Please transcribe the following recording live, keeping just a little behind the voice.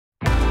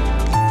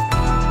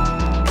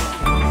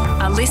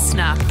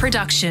listener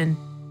production.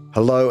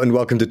 Hello and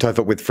welcome to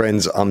Tofop with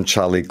Friends. I'm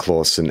Charlie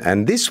Clausen,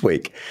 and this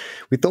week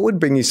we thought we'd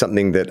bring you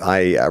something that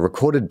I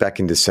recorded back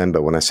in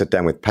December when I sat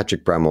down with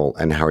Patrick Brammall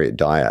and Harriet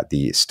Dyer,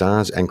 the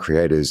stars and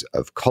creators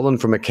of Colin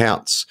from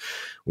Accounts,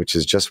 which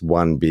has just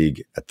won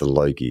big at the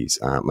Logies.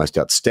 Most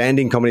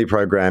outstanding comedy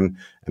program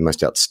and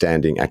most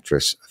outstanding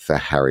actress for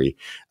Harry.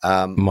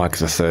 Mike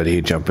the Third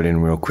here, jumping in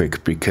real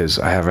quick because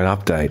I have an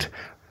update.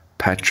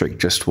 Patrick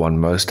just won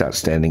most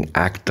outstanding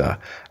actor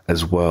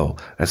as well.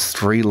 That's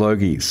 3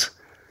 Logies.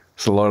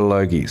 It's a lot of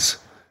Logies.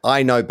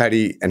 I know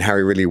Paddy and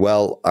Harry really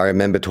well. I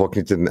remember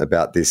talking to them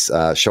about this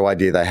show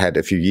idea they had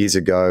a few years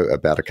ago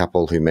about a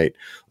couple who meet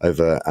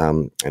over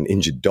an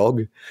injured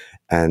dog.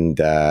 And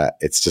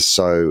it's just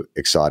so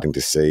exciting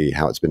to see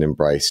how it's been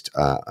embraced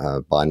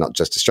by not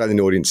just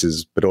Australian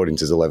audiences, but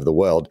audiences all over the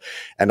world.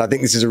 And I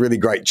think this is a really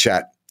great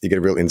chat. You get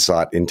a real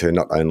insight into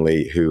not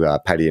only who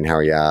Paddy and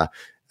Harry are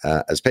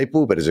as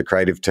people, but as a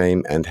creative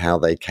team and how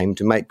they came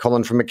to make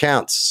Colin from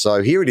Accounts.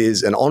 So here it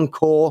is, an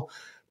encore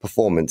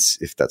performance,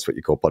 if that's what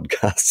you call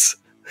podcasts,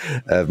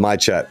 of my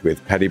chat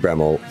with Paddy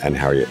Brammall and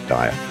Harriet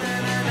Dyer.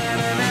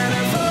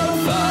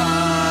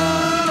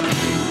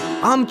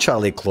 I'm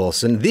Charlie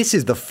Clausen. This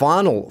is the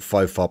final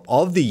Fofop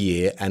of the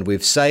year, and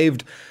we've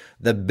saved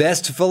the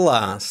best for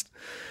last.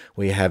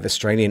 We have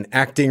Australian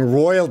acting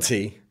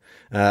royalty,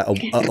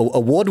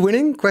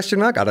 award-winning, question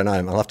mark? I don't know.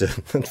 I'll have to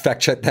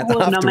fact check that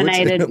award afterwards.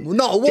 Nominated.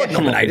 No, award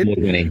nominated.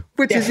 Award-winning.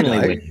 Which Definitely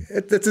is, winning.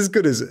 it's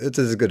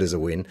as good as a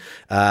win.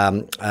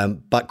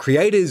 But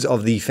creators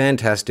of the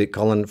fantastic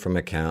Colin from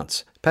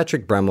Accounts,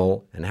 Patrick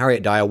Brammall and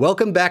Harriet Dyer,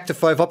 welcome back to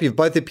Fofop. You've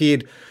both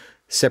appeared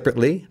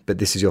separately, but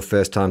this is your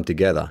first time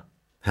together.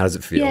 How does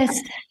it feel? Yes.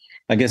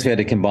 I guess we had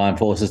to combine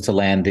forces to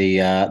land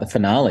the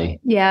finale.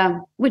 Yeah,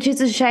 which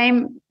is a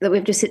shame that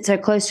we've just sit so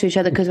close to each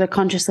other because we're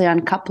consciously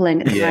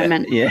uncoupling at the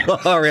moment. Yeah.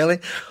 Oh, really?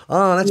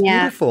 Oh, that's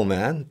beautiful,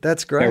 man.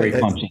 That's great. Very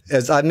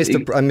conscious. I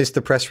missed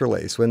the press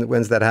release.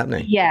 When's that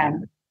happening? Yeah.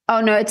 Oh,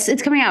 no,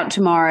 it's coming out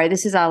tomorrow.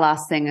 This is our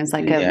last thing as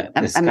like a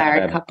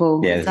married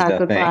couple. Yeah, It's our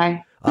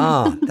goodbye.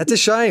 Ah, that's a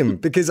shame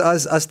because I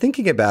was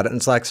thinking about it and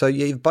it's like, so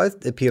you've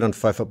both appeared on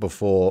Fofop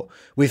before.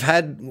 We've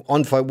had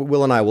on Fofop,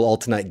 Will and I will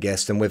alternate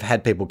guests and we've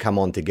had people come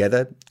on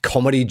together.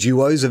 Comedy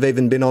duos have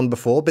even been on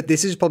before, but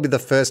this is probably the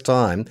first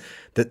time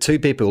that 2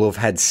 people who have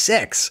had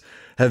sex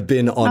have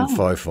been on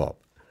Fofop.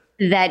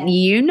 That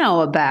you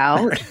know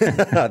about.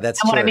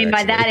 That's And what I true, mean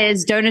by actually. that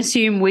is don't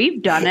assume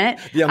we've done it.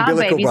 The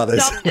Umbilical Our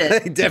Brothers. stopped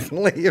it. They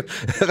definitely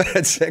have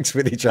had sex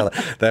with each other.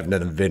 They've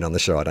never been on the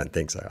show. I don't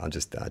think so. I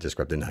just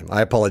grabbed the name.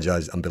 I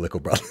apologize, Umbilical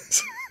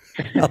Brothers.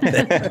 Up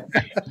there.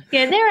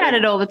 Yeah, they're at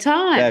it all the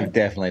time. They've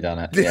definitely done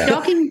it. Yeah.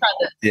 Stocking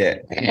brothers.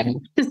 Yeah.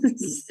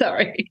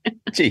 Sorry.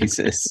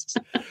 Jesus.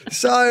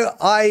 So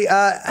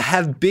I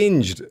have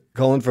binged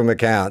Colin from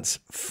Accounts.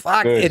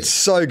 Fuck, Good. it's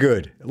so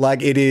good.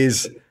 Like, it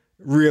is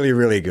really,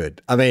 really good.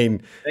 I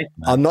mean,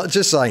 I'm not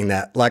just saying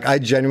that. Like, I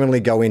genuinely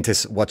go in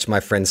to watch my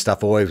friends'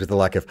 stuff always with the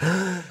like of,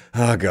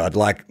 oh God,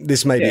 like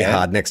this may be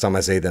hard next time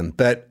I see them,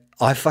 but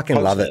I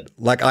fucking love it.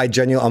 Like,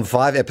 I'm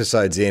 5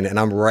 episodes in and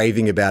I'm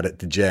raving about it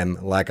to Jem.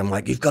 Like, I'm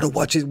like, you've got to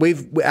watch it.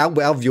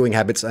 Our viewing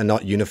habits are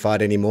not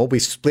unified anymore. We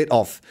split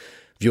off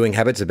viewing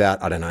habits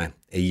about, I don't know,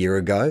 a year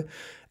ago.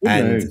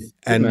 Good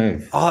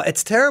move. Oh,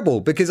 it's terrible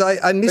because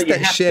I miss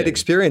that shared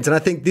experience. And I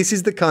think this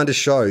is the kind of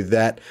show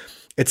that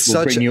it's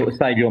Save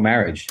your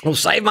marriage. It'll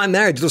save my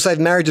marriage. It'll save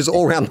marriages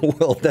all around the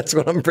world. That's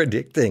what I'm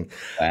predicting.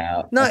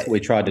 Wow. No, That's what we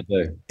tried to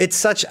do. It's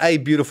such a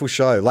beautiful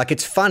show. Like,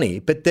 it's funny,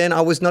 but then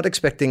I was not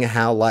expecting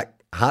how like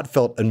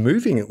heartfelt and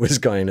moving it was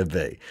going to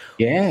be.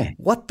 Yeah.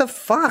 What the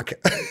fuck?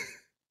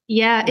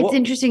 Yeah, it's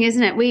interesting,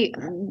 isn't it?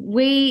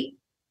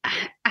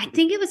 I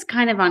think it was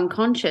kind of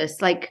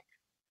unconscious. Like,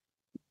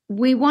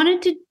 we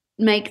wanted to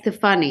make the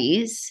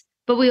funnies,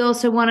 but we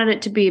also wanted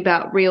it to be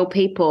about real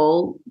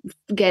people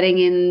getting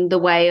in the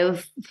way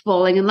of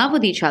falling in love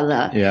with each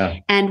other. Yeah.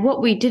 And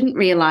what we didn't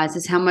realize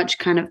is how much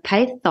kind of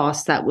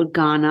pathos that would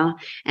garner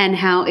and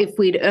how if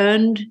we'd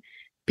earned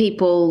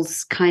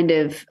people's kind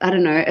of, I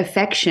don't know,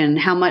 affection,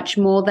 how much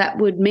more that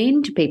would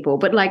mean to people.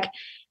 But like,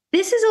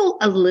 this is all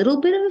a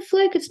little bit of a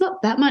fluke. It's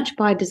not that much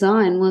by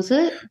design, was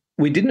it?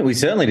 We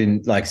certainly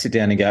didn't like sit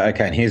down and go,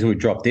 okay, and here's where we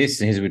drop this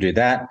and here's where we do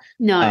that.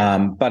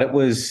 No. But it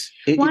was,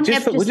 we're One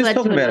just ep just led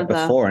talking to about it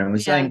another. before and it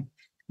was saying,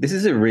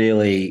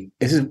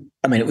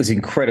 it was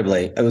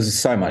incredibly, it was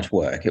so much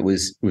work. It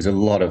was a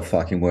lot of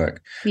fucking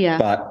work. Yeah.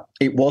 But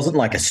it wasn't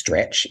like a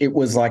stretch. It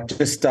was like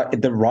just,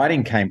 the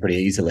writing came pretty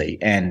easily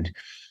and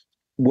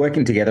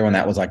working together on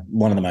that was like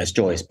one of the most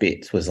joyous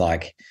bits was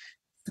like,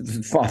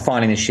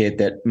 finding the shit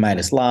that made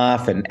us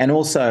laugh and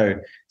also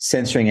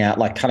censoring out,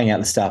 like cutting out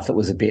the stuff that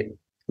was a bit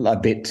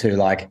too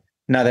like,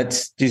 no,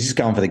 that's you're just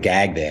going for the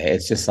gag there.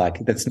 It's just like,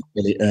 that's not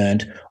really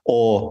earned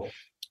or,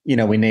 you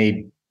know,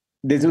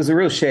 there was a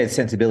real shared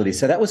sensibility.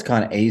 So that was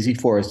kind of easy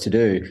for us to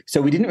do.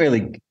 So we didn't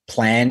really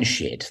plan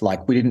shit. Like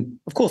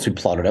of course we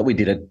plotted it. We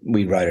did it,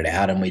 we wrote it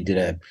out and we did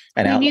an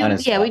outline.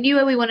 We knew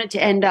where we wanted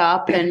to end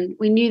up and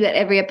we knew that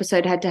every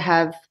episode had to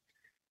have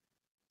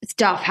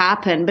stuff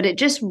happen, but it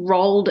just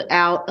rolled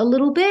out a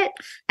little bit.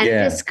 And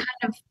just kind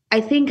of,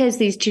 I think as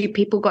these two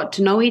people got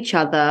to know each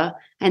other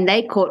and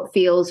they caught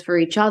feels for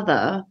each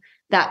other,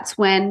 that's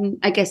when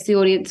I guess the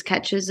audience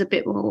catches a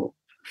bit more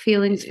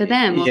feelings for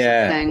them or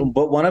something.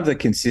 But one of the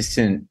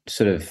consistent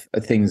sort of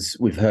things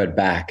we've heard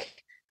back,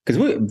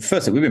 because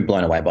firstly, we've been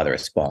blown away by the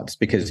response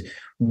because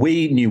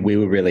we knew we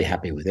were really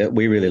happy with it.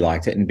 We really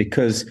liked it. And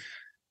because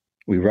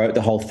we wrote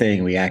the whole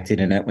thing, we acted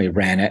in it, we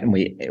ran it, and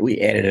we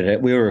edited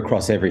it. We were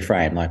across every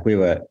frame. Like we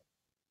were,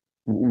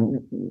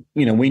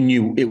 we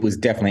knew it was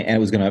definitely, and it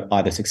was going to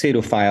either succeed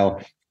or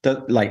fail.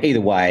 Like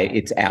either way,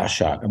 it's our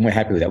show, and we're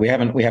happy with that. We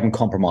haven't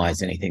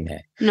compromised anything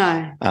there.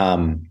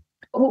 No.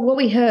 What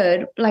we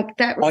heard, like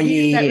that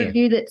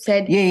review that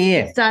said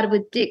it started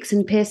with dicks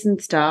and piss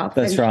and stuff.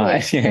 That's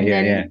right.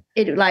 Then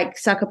it like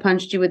sucker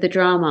punched you with the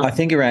drama. I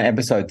think around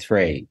episode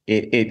 3,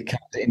 it comes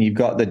and you've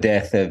got the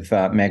death of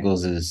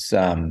Meggles's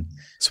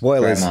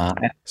spoilers. Grandma.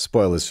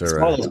 Spoilers,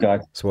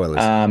 guys.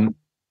 Spoilers.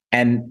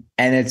 And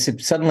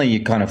it's suddenly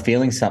you're kind of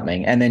feeling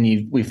something, and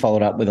then we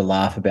followed up with a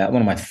laugh about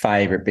one of my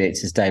favourite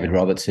bits is David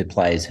Roberts, who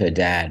plays her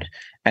dad,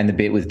 and the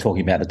bit with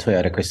talking about the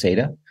Toyota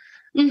Cressida.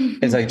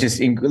 It's like just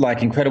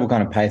incredible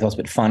kind of pathos,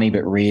 but funny,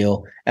 but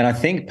real. And I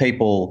think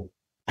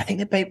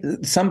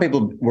some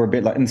people were a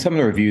bit like, and some of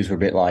the reviews were a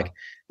bit like,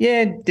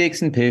 yeah,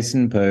 dicks and piss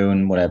and poo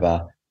and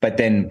whatever. But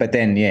then,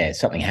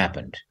 something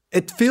happened.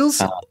 It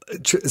feels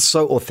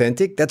so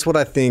authentic. That's what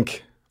I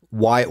think.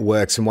 Why it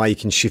works and why you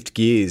can shift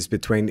gears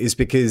between is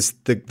because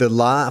the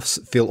laughs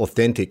feel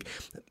authentic.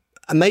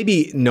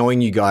 Maybe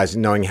knowing you guys,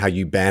 knowing how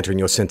you banter and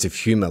your sense of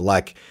humor,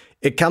 like.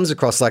 It comes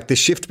across like the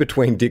shift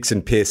between dicks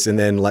and piss and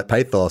then like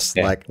pathos,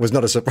 like was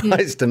not a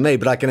surprise to me,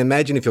 but I can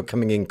imagine if you're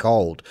coming in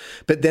cold.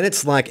 But then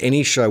it's like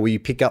any show where you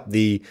pick up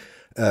the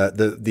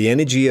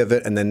energy of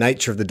it and the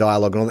nature of the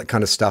dialogue and all that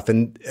kind of stuff,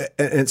 and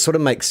it sort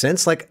of makes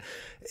sense. Like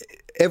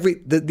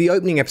the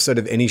opening episode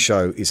of any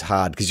show is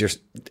hard because you're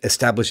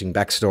establishing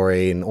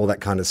backstory and all that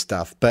kind of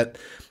stuff. But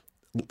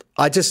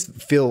I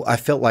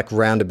felt like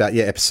round about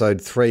episode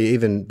 3,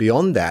 even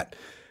beyond that.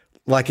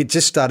 Like it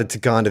just started to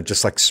kind of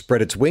just like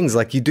spread its wings.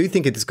 Like you do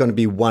think it's going to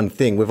be one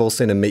thing. We've all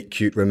seen a meet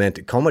cute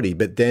romantic comedy,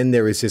 but then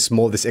there is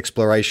this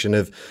exploration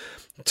of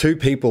two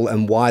people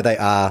and why they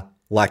are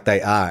like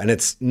they are. And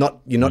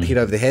you're not hit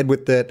over the head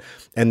with it.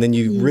 And then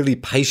you're really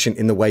patient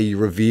in the way you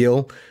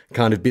reveal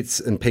kind of bits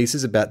and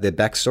pieces about their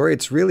backstory.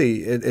 It's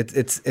really,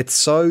 it's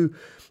so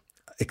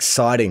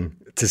exciting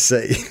to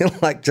see,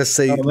 like just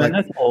see. Oh, man,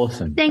 that's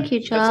awesome. Thank you,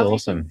 Charles. That's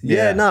awesome.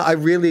 Yeah, no,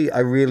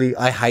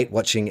 I hate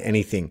watching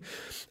anything.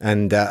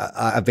 And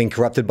I've been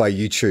corrupted by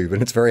YouTube,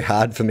 and it's very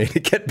hard for me to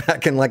get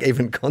back and like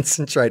even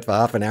concentrate for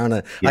half an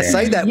hour. I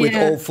say that with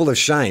all full of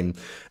shame,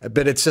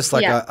 but it's just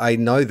like I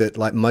know that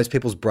like most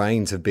people's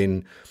brains have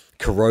been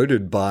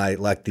corroded by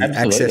like the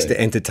access to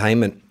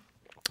entertainment,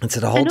 and so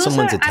to hold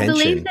someone's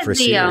attention for a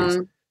series.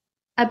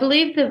 I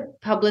believe the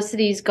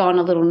publicity's gone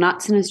a little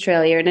nuts in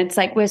Australia, and it's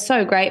like we're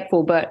so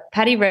grateful. But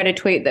Patty read a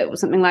tweet that was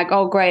something like,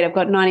 "Oh, great! I've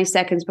got 90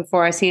 seconds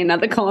before I see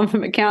another Colin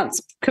from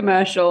Accounts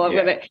commercial. I've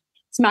got to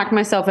smack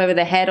myself over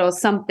the head or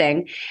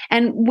something."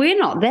 And we're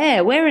not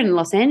there. We're in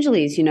Los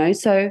Angeles,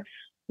 so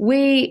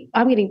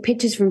I'm getting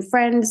pictures from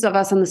friends of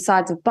us on the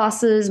sides of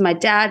buses. My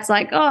dad's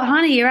like, "Oh,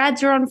 honey, your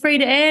ads are on free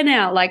to air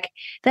now." Like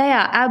they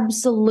are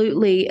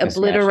absolutely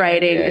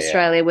obliterating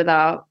Australia with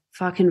our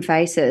fucking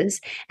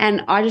faces.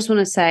 And I just want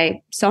to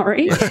say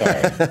sorry. Because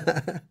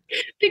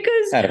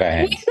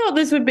we thought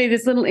this would be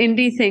this little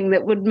indie thing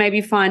that would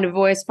maybe find a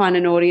voice, find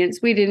an audience.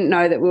 We didn't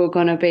know that we were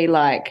going to be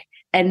like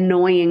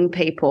annoying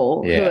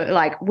people who are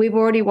like, we've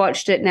already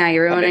watched it, now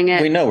you're ruining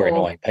it. We know we're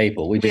annoying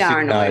people. We just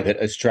didn't know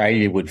that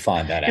Australia would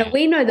find that out.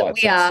 We know that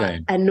we are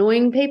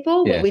annoying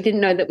people, but we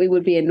didn't know that we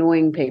would be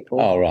annoying people.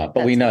 Oh, right.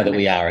 But we know that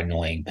we are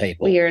annoying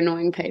people. We are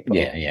annoying people.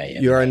 Yeah.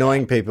 You're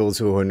annoying people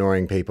who are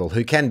annoying people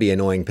who can be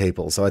annoying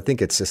people. So I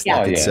think it's just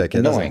like it's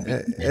annoying.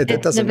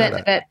 It doesn't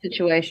matter. That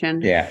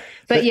situation. Yeah.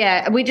 But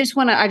I just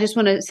want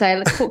to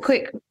say a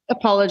quick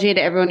apology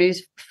to everyone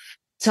who's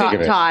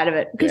tired of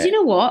it, because you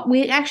know what,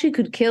 we actually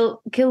could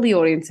kill the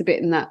audience a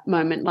bit in that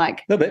moment, like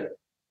a little bit.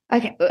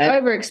 Okay,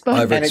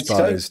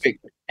 overexposed.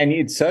 And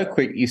it's so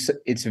quick.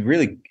 It's a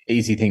really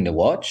easy thing to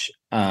watch,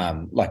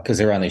 like because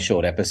they're only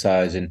short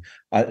episodes. And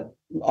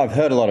I've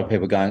heard a lot of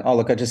people going, "Oh,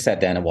 look, I just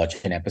sat down and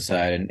watched an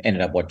episode and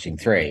ended up watching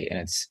 3,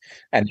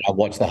 and I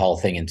watched the whole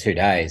thing in 2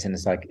 days." And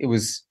it's like it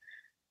was.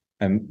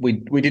 We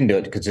didn't do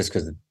it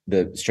because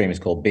the stream is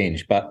called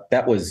Binge, but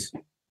that was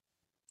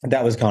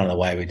kind of the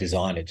way we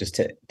designed it, just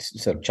to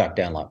sort of chuck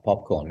down like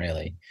popcorn,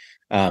 really.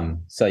 I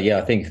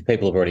think if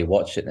people have already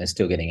watched it and they're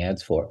still getting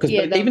ads for it. Because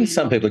even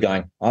some people are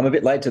going, "I'm a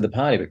bit late to the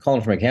party, but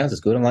Colin from Accounts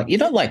is good." I'm like, "You're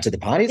not late to the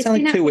party. It's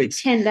only 2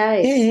 weeks. 10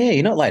 days. Yeah,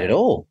 you're not late at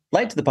all.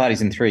 Late to the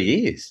party's in 3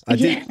 years.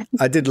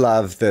 I did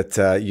love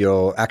that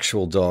your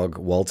actual dog,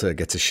 Walter,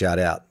 gets a shout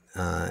out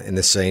in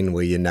the scene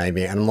where you're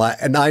naming it. And I'm like,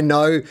 and I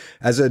know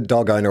as a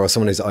dog owner or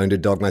someone who's owned a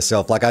dog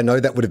myself, like I know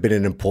that would have been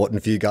an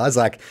important for you guys.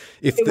 Like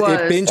if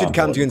Binge had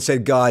come to you and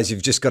said, guys,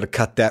 you've just got to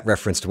cut that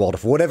reference to Walter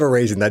for whatever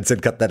reason, they'd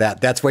said cut that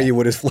out. That's where you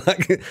would have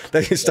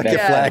they stuck your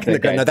flag in the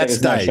ground. No, that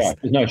stays. There's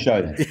no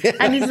show then.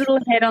 And his little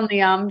head on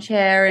the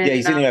armchair. And,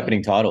 he's in the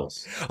opening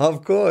titles.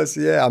 Of course,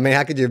 yeah. I mean,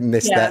 how could you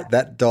miss that?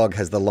 That dog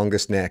has the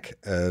longest neck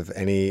of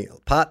any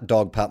part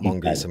dog, part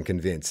mongoose. I'm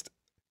convinced.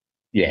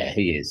 Yeah,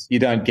 he is. You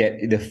don't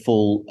get the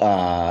full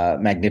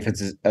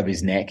magnificence of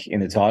his neck in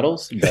the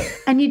titles.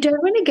 And you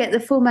don't really get the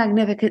full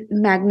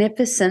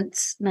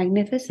magnificence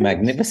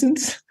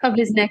of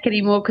his neck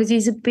anymore because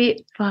he's a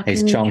bit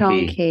fucking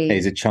chonky.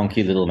 He's a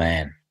chonky little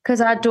man. Because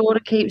our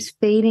daughter keeps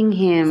feeding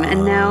him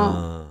and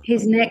now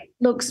his neck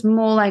looks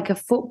more like a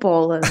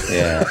footballer's.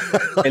 Yeah.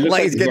 It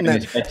like he's getting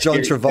that John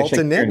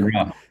Travolta neck.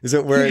 Is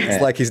it where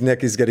it's like his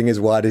neck is getting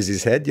as wide as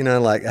his head? You know,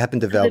 like it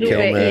happened to Val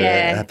Kilmer,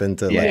 it happened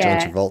to like John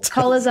Travolta.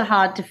 Collars are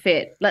hard to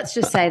fit. Let's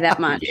just say that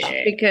much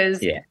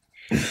because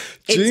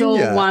it's all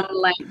one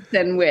length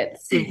and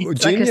width.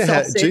 Junior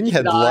had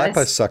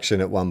liposuction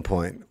at one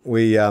point.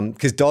 We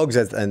because dogs,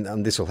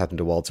 and this will happen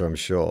to Walter, I'm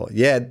sure.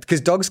 Yeah,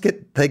 because dogs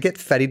get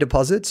fatty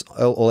deposits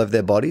all over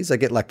their bodies. They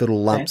get like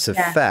little lumps of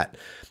fat.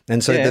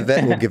 And so the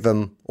vet will give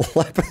them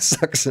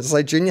liposuction.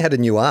 So Junior had a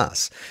new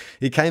ass.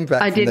 He came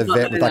back from the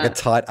vet with like a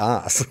tight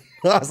ass.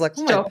 I was like,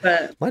 stop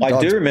it. I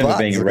do remember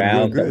being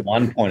aroused at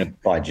one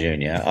point by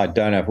Junior. I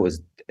don't know if it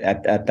was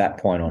at that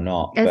point or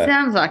not. It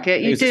sounds like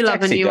it. You do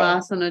love a new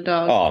ass on a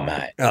dog. Oh,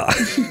 mate.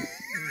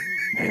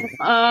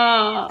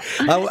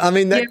 I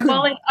mean,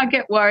 Wally, I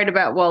get worried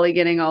about Wally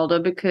getting older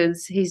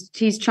because he's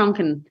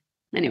chonking.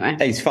 Anyway.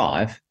 He's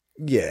 5.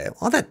 Yeah.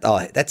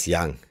 That's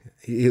young.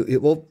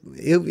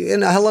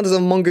 How long does a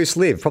mongoose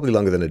live? Probably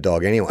longer than a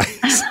dog anyway.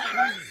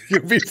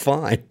 You'll be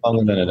fine.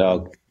 Longer than a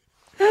dog.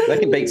 They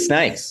can beat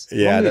snakes.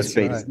 Yeah, that's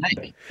right. A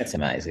snake. That's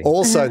amazing.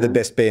 Also, the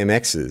best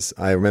BMXs.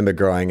 I remember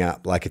growing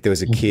up, like if there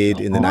was a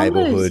kid in the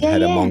neighborhood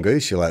had a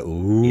mongoose, you're like,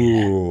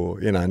 ooh,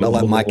 not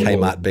like my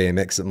Kmart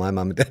BMX that my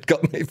mum and dad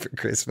got me for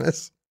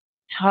Christmas.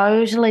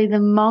 Totally, the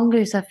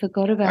mongoose. I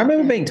forgot about. I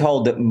remember being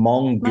told that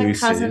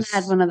mongooses. My cousin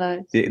had one of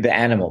those. The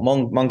animal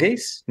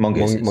mongoose.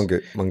 Mongoose.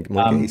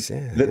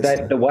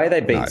 Yeah. The way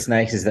they beat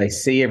snakes is they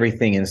see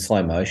everything in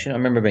slow motion. I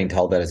remember being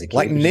told that as a kid.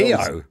 Like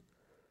Neo.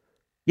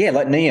 Yeah,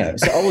 like Neo.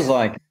 So I was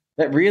like,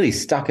 that really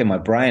stuck in my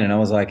brain, and I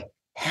was like,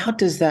 how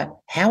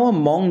are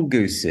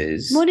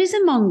mongooses? What is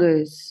a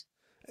mongoose?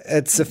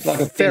 It's a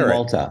like ferret.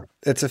 Walter.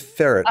 It's a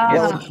ferret.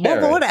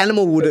 What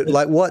animal would it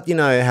like? What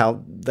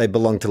how they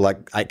belong to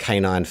like a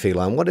canine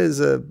feline? Was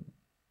a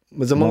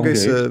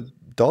mongoose a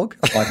dog?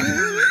 Like,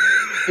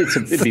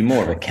 it'd be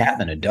more of a cat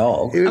than a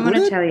dog. I'm going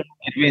to tell you.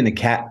 It'd be in the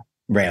cat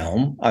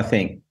realm, I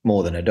think,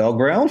 more than a dog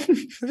realm.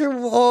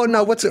 Oh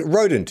no, what's it?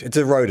 Rodent. It's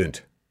a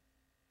rodent.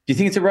 Do you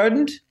think it's a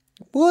rodent?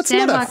 Well, it's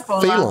not a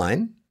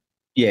feline.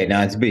 Yeah,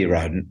 no, it's a bit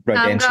rodent.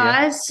 Rodentia.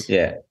 Guys,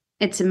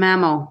 it's a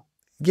mammal.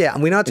 Yeah,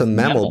 and we know it's a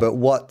mammal, but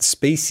what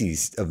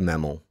species of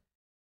mammal?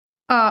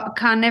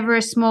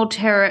 Carnivorous small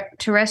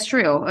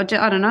terrestrial. I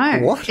don't know.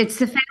 What? It's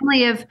the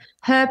family of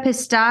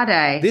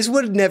Herpestidae. This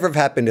would never have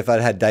happened if I'd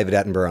had David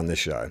Attenborough on the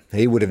show.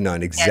 He would have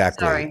known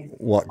exactly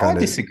what kind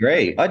of...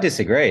 I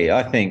disagree.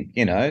 I think,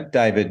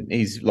 David,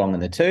 he's long in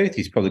the tooth.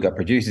 He's probably got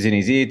producers in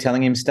his ear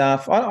telling him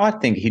stuff. I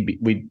think he'd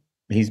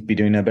be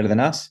doing no better than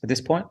us at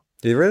this point.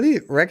 Do you really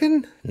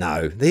reckon?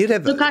 No. He'd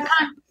have... Look, I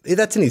can't...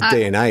 That's in his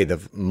DNA,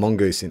 the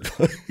mongoose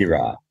info. You're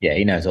right. Yeah,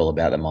 he knows all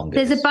about the mongoose.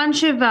 There's a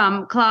bunch of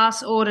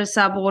class, order,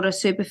 suborder,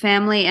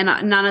 superfamily,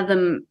 and none of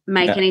them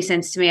make any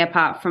sense to me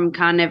apart from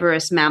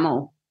carnivorous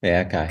mammal.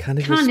 Yeah, okay.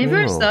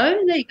 Carnivorous though.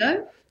 There you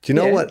go. Do you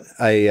know what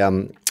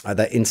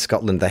in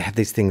Scotland they have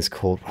these things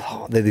called?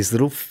 They're these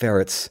little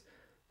ferrets.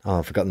 Oh,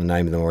 I've forgotten the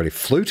name of them already.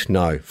 Float,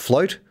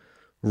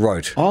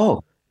 rote.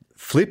 Oh,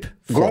 flip,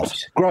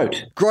 groat,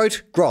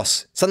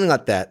 gross, something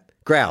like that.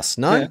 Grouse,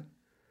 no. Yeah.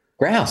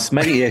 Grouse,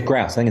 maybe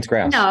grouse. I think it's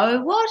grouse.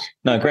 No, what?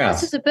 No,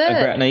 grouse. Grouse is a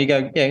bird. No, you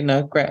go. Yeah,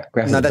 no, grouse.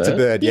 No, that's a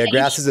bird. Yeah,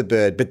 grouse is a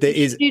bird. But there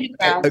is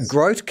a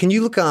groat. Can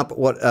you look up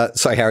what?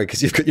 Sorry, Harry,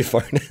 because you've got your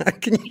phone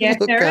out. Can you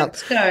look up?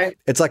 Go.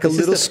 It's like a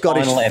little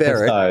Scottish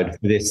ferret. Episode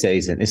for this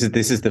season.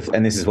 This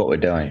is what we're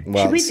doing.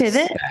 Well, should we do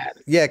that?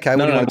 Yeah. Okay.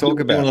 What do you want to talk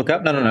about? What do you want to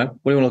look up? No.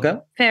 What do you want to look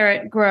up?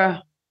 Ferret grow.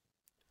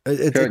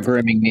 Ferret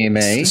grooming near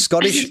me.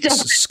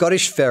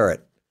 Scottish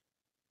ferret.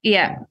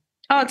 Yeah.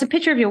 Oh, it's a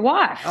picture of your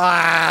wife.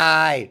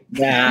 Aye.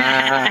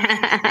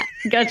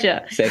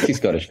 Gotcha. Sexy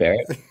Scottish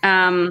ferret.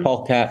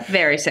 Polecat.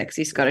 Very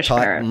sexy Scottish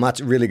ferret.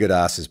 Really good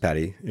asses,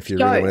 Patty, if you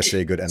really want to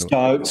see a good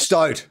animal.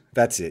 Stoat.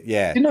 That's it,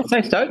 yeah. Didn't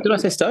I say stoat? Did I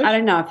say stoat? I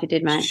don't know if you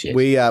did, mate. Shit.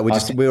 We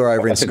were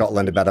over in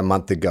Scotland about a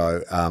month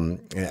ago,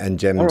 and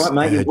Gem's... All right,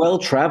 mate, you're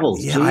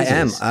well-travelled. Yeah,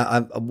 Jesus. I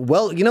am.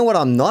 Well, you know what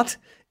I'm not?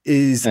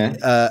 Is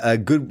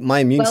my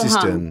immune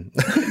system...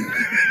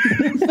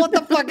 What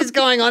the fuck is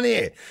going on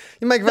here?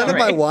 You make fun of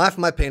my wife,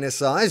 my penis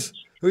size.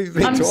 Who have you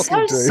been talking to?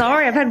 I'm so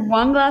sorry. I've had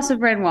one glass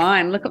of red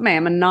wine. Look at me.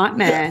 I'm a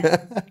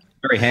nightmare.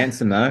 Very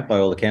handsome, though, by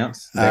all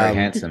accounts. Very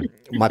handsome.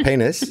 My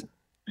penis?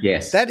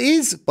 Yes. That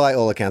is, by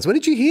all accounts. Where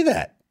did you hear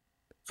that?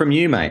 From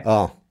you, mate.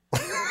 Oh.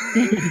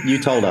 You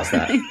told us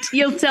that.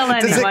 You'll tell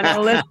anyone.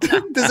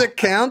 Does it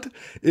count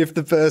if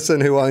the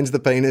person who owns the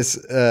penis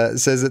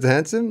says it's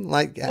handsome?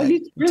 Like,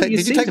 did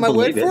you take my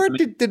word for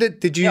it?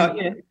 Did you?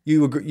 Yeah.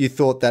 You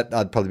thought that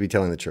I'd probably be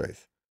telling the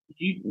truth?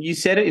 You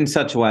said it in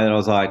such a way that I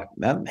was like,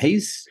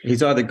 he's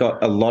either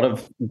got a lot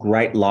of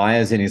great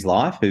liars in his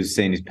life who's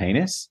seen his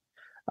penis,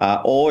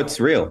 or it's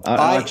real.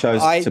 I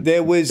chose.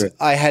 There was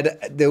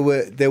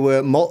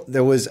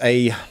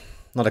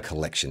not a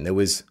collection. There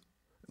was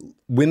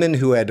women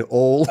who had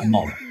all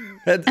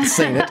had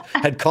seen it,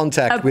 had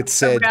contact with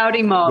said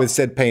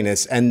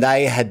penis, and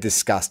they had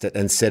discussed it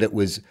and said it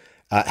was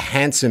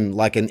handsome,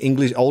 like an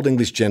old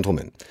English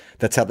gentleman.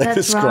 That's how they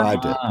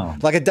described it,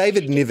 like a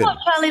David Niven,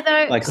 Charlie,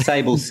 though, like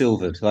sable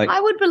silvered. Like I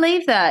would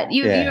believe that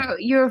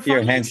you're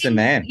a handsome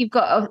man. You've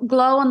got a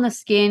glow on the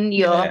skin.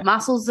 Your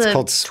muscles are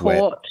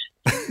taut.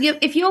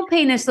 If your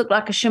penis looked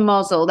like a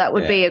schmozzle, that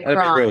would be a crime.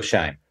 That'd be a real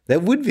shame.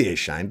 That would be a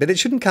shame, but it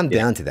shouldn't come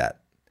down to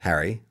that,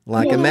 Harry.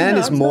 Like a man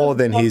is more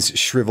than his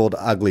shriveled,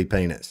 ugly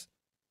penis.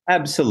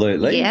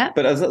 Absolutely. Yeah.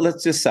 But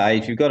let's just say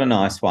if you've got a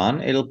nice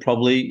one, it'll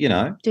probably,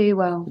 do you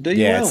well.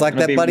 It's like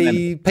that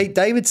buddy Pete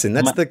Davidson.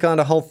 That's the kind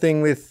of whole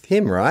thing with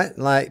him, right?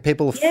 Like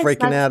people are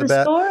freaking out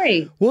about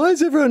story. Why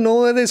is everyone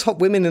there's hot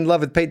women in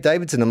love with Pete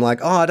Davidson? I'm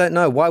like, I don't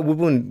know. Why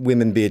wouldn't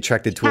women be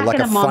attracted to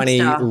a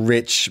funny,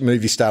 rich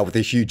movie star with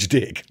a huge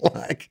dick?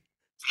 Like,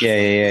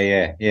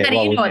 yeah. How do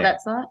you know what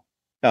that's like?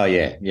 Oh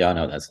yeah, I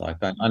know what that's like.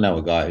 I know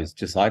a guy who's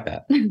just like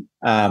that.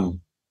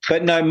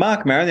 But no,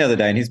 Mark Maron the other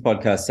day in his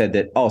podcast said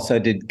that. Oh, so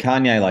did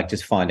Kanye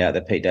just find out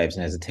that Pete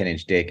Davidson has a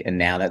 10-inch dick, and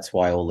now that's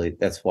why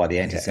the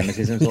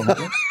anti-Semitism is all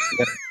happening?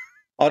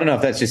 I don't know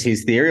if that's just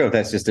his theory or if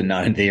that's just a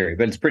known theory,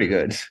 but it's pretty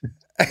good.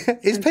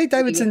 Is Pete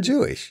Davidson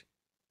Jewish?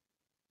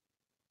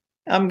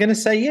 I'm going to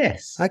say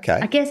yes. Okay.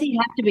 I guess he'd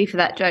have to be for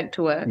that joke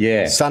to work.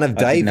 Yeah, son of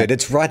David.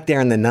 It's right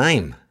there in the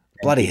name.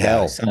 Bloody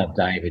hell. Son of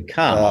David.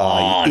 Come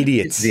on. You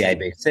idiots. It's the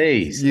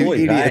ABCs. You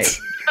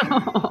idiots.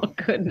 Oh,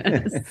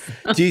 goodness.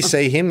 Do you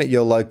see him at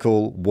your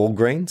local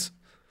Walgreens?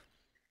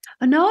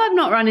 Oh, no, I've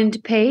not run into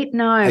Pete.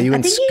 No. Are you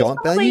in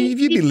Scotland?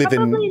 You'd be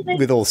living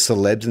with all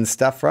celebs and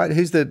stuff, right?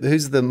 Who's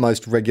the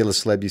most regular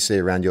celeb you see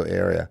around your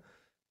area?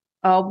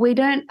 Oh, we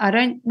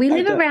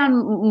live around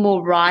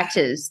more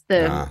writers,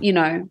 Yeah, we're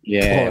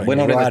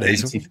not in the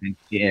fancy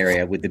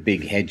area with the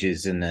big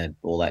hedges and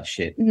all that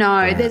shit.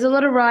 No, there's a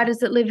lot of writers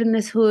that live in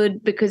this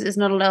hood because there's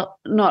not a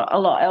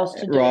lot else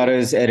to do.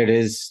 Writers,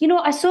 editors.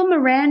 I saw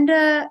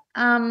Miranda,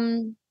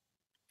 come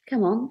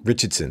on.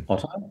 Richardson.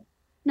 Otto?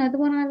 No, the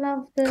one I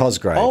love.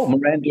 Cosgrave. Oh,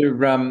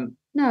 Miranda.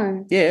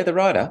 No. Yeah, the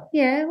writer.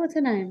 Yeah, what's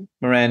her name?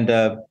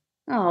 Miranda.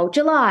 Oh,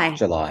 July.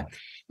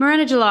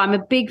 Miranda July. I'm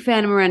a big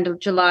fan of Miranda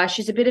July.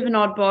 She's a bit of an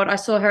oddball. I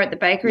saw her at the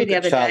bakery the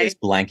other Charlie's day.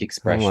 Blank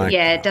expression.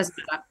 It doesn't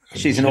matter.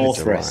 She's an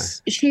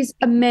authoress. She's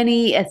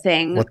a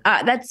thing.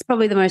 That's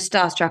probably the most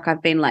starstruck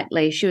I've been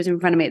lately. She was in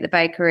front of me at the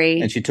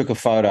bakery. And she took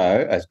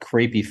a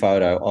creepy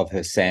photo of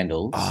her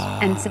sandals.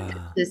 And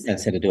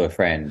sent it to a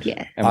friend.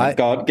 Yeah. And my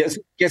God, guess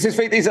whose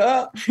feet these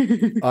are?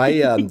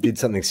 I did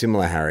something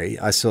similar, Harry.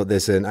 I saw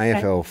there's an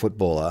AFL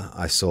footballer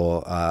I saw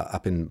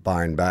up in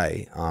Byron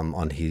Bay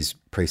on his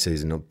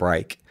preseason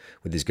break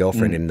with his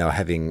girlfriend, and they were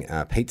having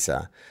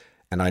pizza.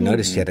 And I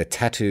noticed he had a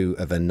tattoo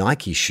of a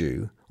Nike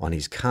shoe on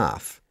his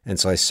calf. And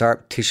so I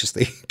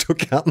surreptitiously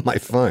took out my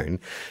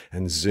phone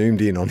and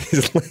zoomed in on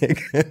his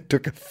leg and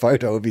took a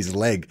photo of his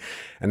leg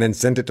and then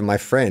sent it to my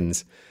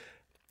friends.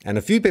 And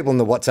a few people in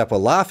the WhatsApp were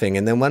laughing.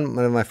 And then one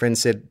of my friends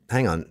said,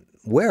 hang on,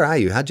 where are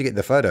you? How'd you get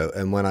the photo?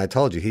 And when I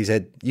told you, he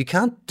said, you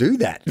can't do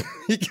that.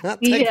 You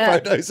can't take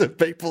photos of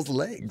people's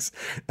legs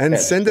and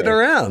send it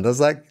around. I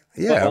was like,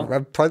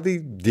 I probably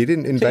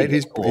didn't invade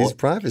his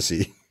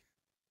privacy.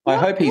 I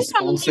hope he's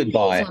sponsored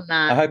by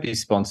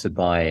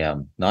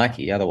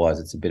Nike. Otherwise,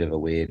 it's a bit of a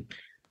weird.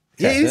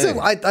 Yeah,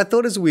 I thought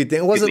it was a weird thing.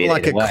 It wasn't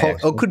like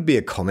it could be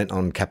a comment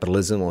on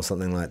capitalism or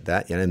something like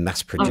that.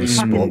 Mass-produced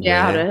sport.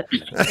 Doubt it.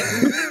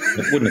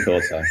 I wouldn't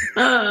have thought so.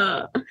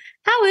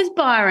 How is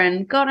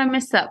Byron? God, I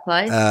miss that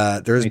place.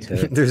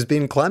 There's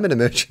been climate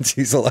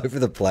emergencies all over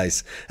the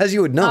place, as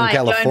you would know in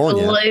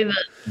California. I don't believe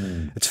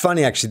it. It's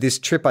funny, actually. This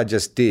trip I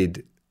just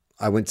did,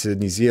 I went to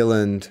New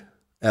Zealand,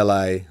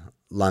 LA,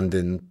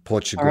 London,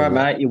 Portugal. All right,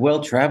 mate, you're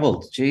well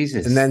travelled.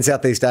 Jesus. And then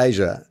Southeast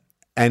Asia.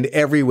 And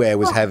everywhere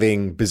was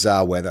having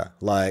bizarre weather.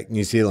 Like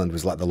New Zealand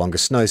was like the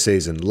longest snow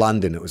season.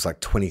 London, it was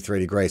like 23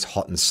 degrees,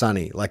 hot and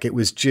sunny. Like it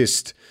was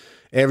just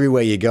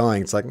everywhere you're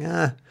going. It's like,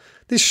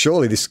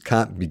 this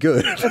can't be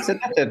good.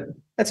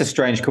 That's a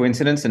strange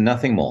coincidence and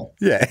nothing more.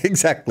 Yeah,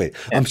 exactly.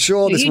 Yeah. I'm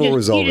sure this will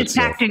resolve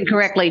itself. You just packed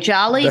incorrectly,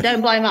 Charlie.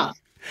 Don't blame us.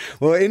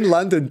 Well, in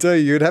London too,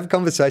 you'd have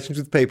conversations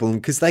with people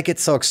because they get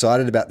so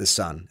excited about the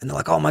sun. And they're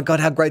like, oh my God,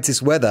 how great's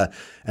this weather?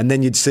 And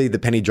then you'd see the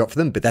penny drop for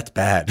them, but that's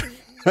bad.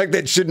 Like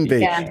that shouldn't be.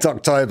 Yeah. It's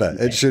October.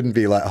 It shouldn't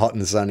be like hot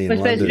and sunny in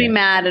London. We're supposed to be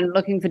mad and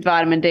looking for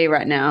vitamin D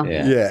right now.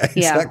 Yeah,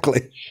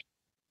 exactly.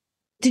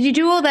 Did you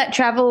do all that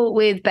travel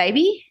with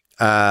baby?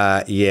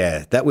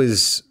 Yeah, that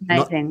was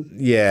amazing.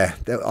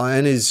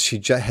 Iona's,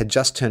 she had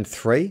just turned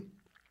 3.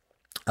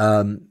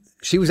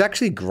 She was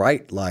actually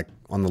great, like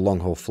on the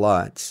long haul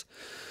flights.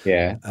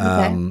 Yeah.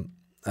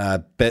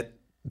 But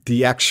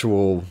the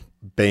actual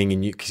being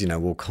in, because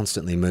we're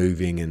constantly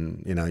moving,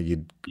 and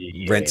you'd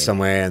rent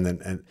somewhere,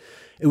 and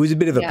it was a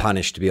bit of a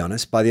punish, to be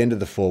honest. By the end of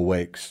the 4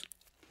 weeks,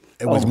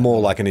 it was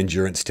more like an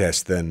endurance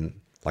test than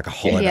like a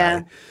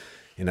holiday.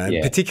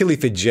 Particularly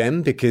for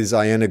Jem, because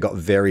Iona got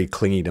very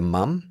clingy to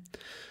mum.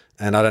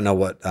 And I don't know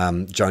what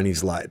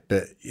Joni's like,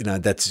 but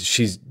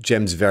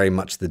Jem's very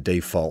much the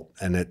default,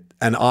 and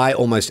I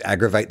almost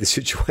aggravate the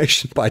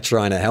situation by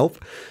trying to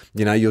help.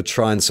 You'll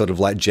try and sort of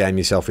like jam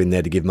yourself in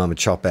there to give mum a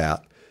chop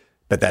out,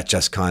 but that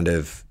just kind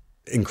of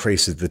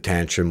increases the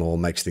tantrum or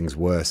makes things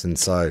worse. And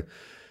so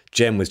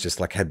Jem was just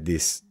like had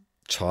this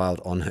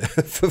child on her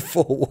for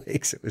 4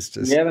 weeks. It was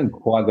just... We haven't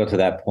quite got to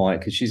that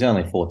point because she's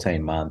only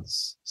 14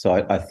 months. So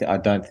I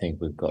don't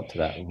think we've got to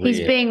that.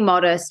 He's being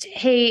modest.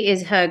 He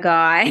is her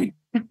guy.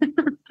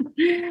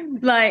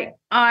 Like,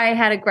 I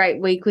had a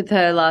great week with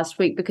her last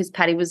week because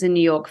Patty was in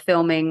New York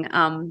filming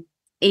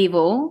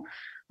Evil,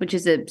 which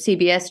is a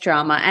CBS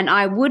drama, and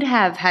I would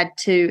have had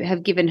to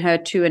have given her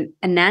to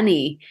a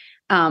nanny.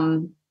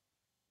 Because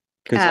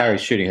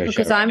Harry's shooting her show.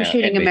 Because I'm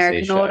shooting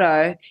American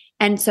Auto.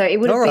 And so it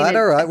would have been...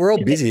 All right. We're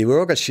all busy. We're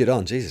all got shit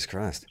on. Jesus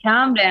Christ.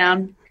 Calm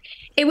down.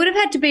 It would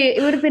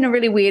have been a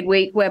really weird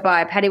week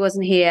whereby Patty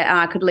wasn't here and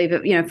I could leave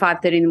at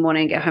 5:30 in the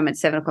morning and get home at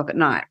 7 o'clock at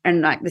night.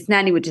 And like this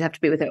nanny would just have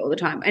to be with her all the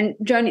time. And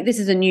Joni, this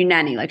is a new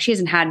nanny. Like, she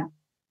hasn't had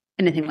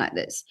anything like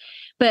this.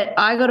 But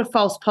I got a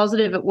false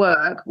positive at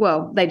work.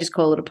 Well, they just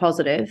call it a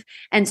positive.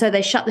 And so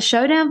they shut the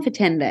show down for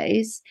 10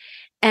 days.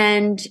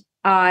 And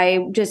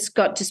I just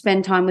got to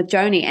spend time with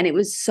Joni. And it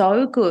was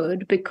so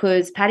good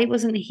because Patty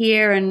wasn't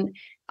here and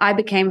I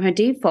became her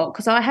default,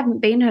 because I haven't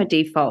been her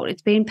default.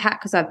 It's been Pat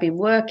because I've been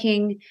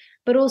working.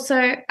 But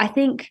also I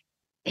think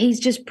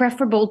he's just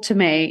preferable to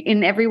me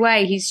in every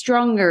way. He's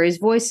stronger. His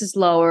voice is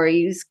lower.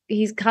 He's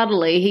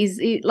cuddly.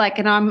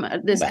 And I'm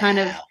this kind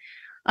of,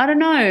 I don't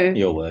know.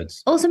 Your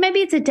words. Also, maybe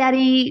it's a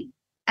daddy.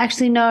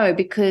 Actually, no,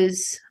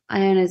 because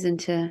Iona's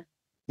into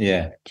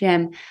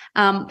Jem.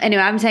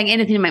 Anyway, I'm saying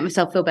anything to make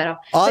myself feel better.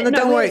 Oh, but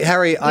don't worry,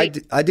 Harry. I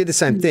did the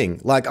same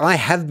thing. Like, I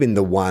have been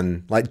the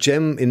one, like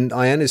Jem in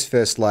Iona's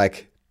first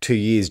 2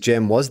 years,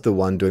 Jem was the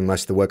one doing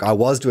most of the work. I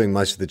was doing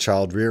most of the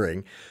child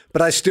rearing,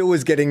 but I still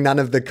was getting none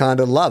of the kind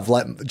of love.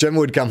 Like, Jem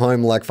would come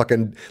home like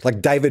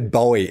David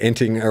Bowie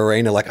entering an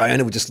arena. Like,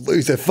 Iona would just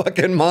lose her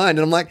fucking mind.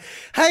 And I'm like,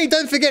 hey,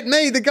 don't forget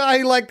me, the guy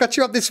who got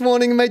you up this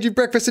morning and made you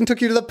breakfast and took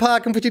you to the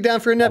park and put you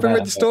down for a nap and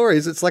read the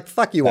stories. It's like,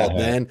 fuck you, old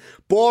man.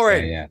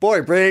 Boring. Yeah.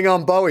 Boy, bring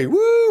on Bowie.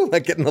 Woo!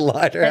 Like, getting the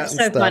lighter out and stuff.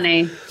 That's so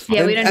funny.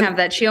 Yeah, we don't have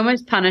that. She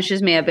almost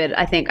punishes me a bit,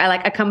 I think.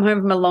 I come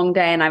home from a long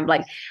day and I got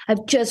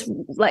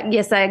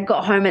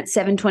home at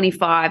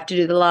 7:25 to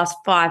do the last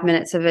 5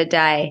 minutes of her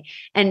day.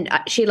 And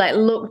she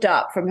looked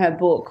up from her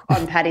book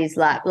on Patty's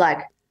lap like,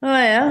 oh,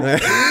 yeah?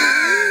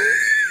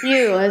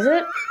 You, is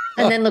it?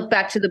 And then looked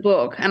back to the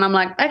book. And I'm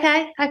like,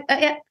 okay,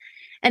 yeah.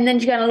 And then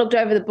she kind of looked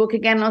over the book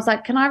again and I was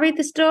like, can I read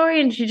the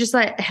story? And she just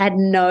had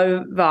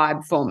no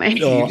vibe for me.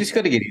 You just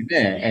got to get in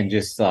there and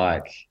just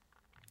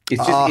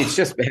it's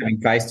just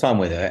having FaceTime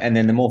with her. And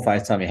then the more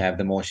FaceTime you have,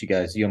 the more she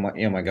goes, you're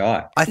my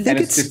guy. I think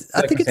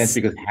it's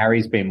because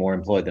Harry's been more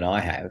employed than I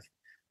have.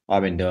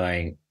 I've been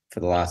doing for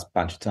the last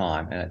bunch of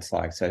time, and it's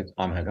so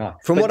I'm her guy.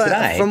 From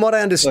what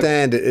I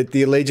understand,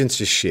 the allegiance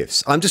just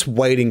shifts. I'm just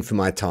waiting for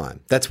my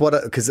time. That's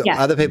because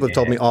other people have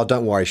told me, oh,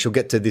 don't worry, she'll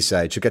get to this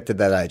age, she'll get to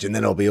that age, and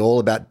then it'll be all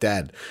about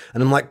dad.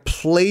 And I'm like,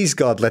 please,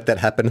 God, let that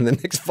happen in the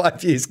next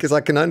 5 years, because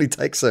I can only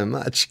take so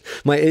much.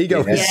 My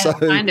ego is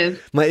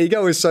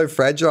so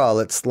fragile.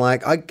 It's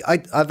like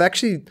I've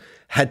actually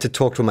had to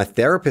talk to my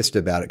therapist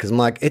about it, because I'm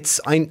like,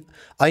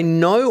 I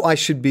know I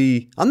should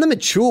be. I'm the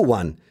mature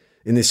one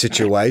in this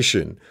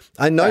situation.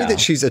 I know that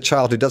she's a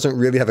child who doesn't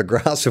really have a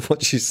grasp of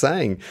what she's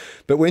saying.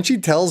 But when she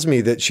tells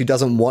me that she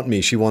doesn't want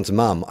me, she wants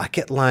mum, I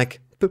get like,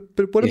 but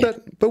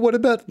what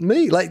about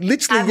me? Like,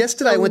 literally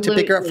yesterday I went to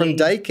pick her up from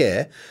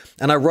daycare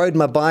and I rode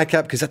my bike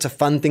up because that's a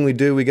fun thing we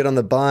do. We get on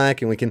the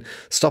bike and we can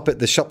stop at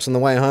the shops on the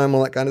way home,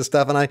 all that kind of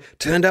stuff. And I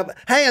turned up,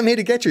 hey, I'm here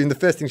to get you. And the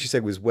first thing she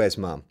said was, where's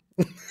mum?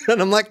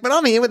 And I'm like, but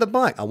I'm here with a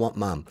bike. I want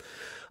mum.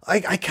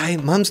 Okay,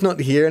 mum's not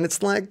here. And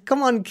it's like,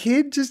 come on,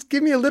 kid, just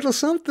give me a little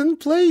something,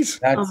 please.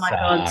 Oh, my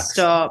God,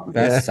 stop.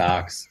 That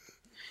sucks.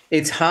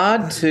 It's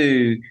hard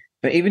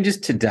but even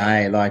just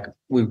today,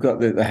 we've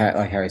got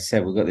like Harry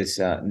said, we've got this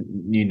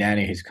new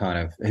nanny who's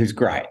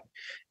great.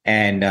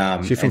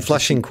 And she's from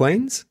Flushing,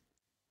 Queens?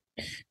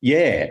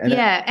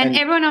 Yeah. And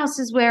everyone else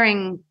is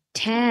wearing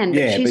tan,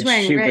 but she's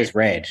wearing she red. was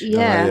red.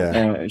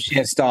 Yeah. She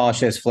has style,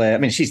 she has flair. I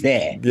mean, she's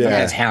there. Yeah.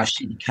 That's how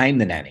she became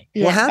the nanny.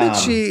 Yeah. Well,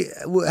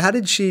 how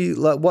did she,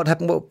 what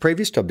happened? What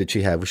previous job did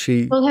she have? Was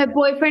she? Well, her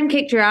boyfriend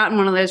kicked her out in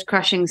one of those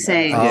crushing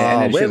scenes.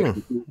 Where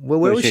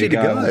was she to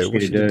go? What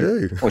was she to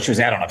do? Well, she was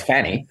out on a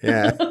fanny.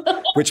 Yeah.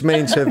 Which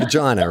means her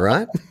vagina,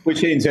 right?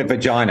 Which means her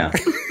vagina.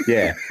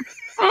 Yeah.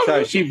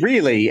 So she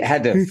really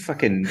had to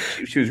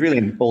she was really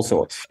in all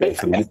sorts.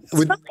 It's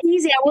not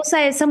easy, I will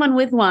say, as someone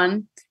with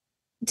one,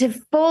 to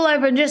fall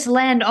over and just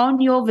land on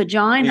your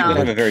vagina. You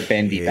have a very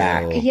bendy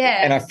back.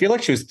 Yeah. And I feel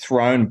like she was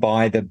thrown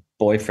by the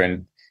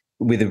boyfriend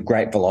with a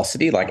great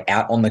velocity, like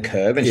out on the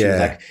curb, and she was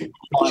like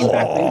flying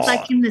backwards.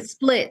 Like in the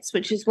splits,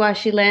 which is why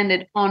she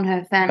landed on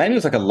her fanny. Maybe it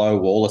was like a low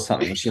wall or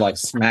something, and she like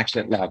smacked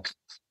it like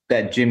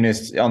that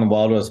gymnast on the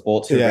Wild World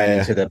Sports who ran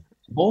into the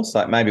horse.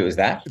 Like maybe it was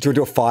that. Do you want to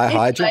do a fire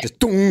hydrant?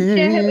 Just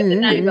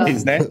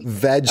Is there?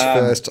 veg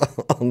first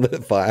on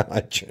the fire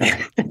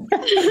hydrant.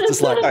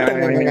 Just like,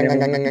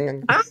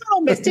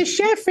 oh, Mr.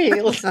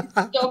 Sheffield.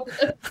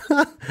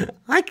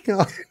 I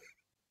can't.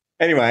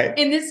 Anyway.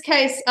 In this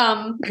case,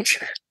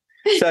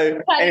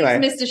 so anyway,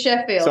 Mr.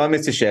 Sheffield. So I'm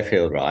Mr.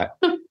 Sheffield, right?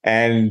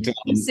 And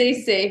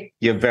CC.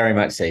 You're very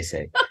much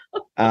CC.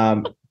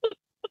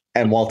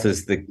 And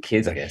Walter's the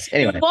kids, I guess.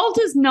 Anyway.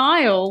 Walter's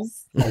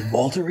Niles. Oh,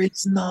 Walter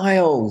is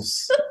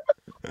Niles.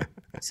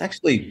 This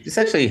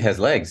actually has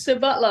legs. The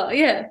butler,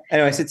 yeah.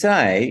 Anyway, so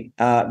today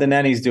the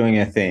nanny's doing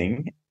her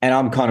thing, and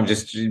I'm kind of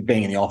just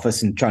being in the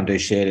office and trying to do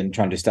shit and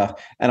trying to do stuff.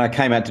 And I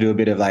came out to do a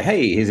bit of like,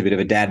 hey, here's a bit of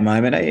a dad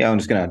moment. Hey, I'm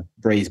just going to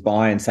breeze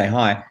by and say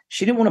hi.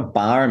 She didn't want to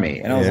bar me.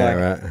 And I was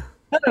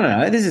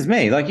no, this is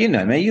me. Like, you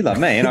know me, you love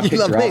me. And I picked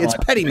her up. It's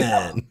Petty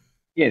Man.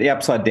 Yeah, the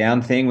upside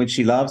down thing, which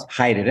she loves,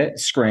 hated it,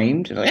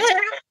 screamed. Like,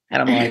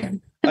 and I'm like,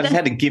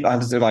 I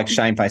was like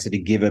shamefaced to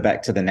give her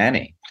back to the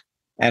nanny.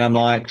 And I'm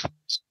like, so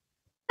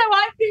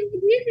I feel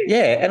with you.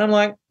 Yeah. And I'm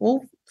like,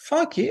 well,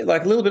 fuck you.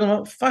 Like a little bit,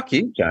 I'm like, fuck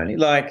you, Joni.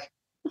 Like,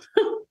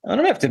 I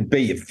don't have to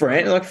be your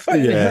friend. Like, fuck,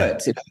 it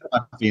hurts. It hurts my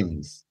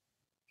feelings.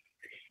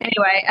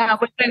 Anyway,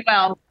 we're doing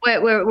well.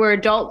 We're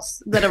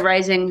adults that are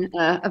raising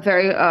a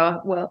very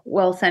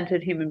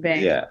well-centered human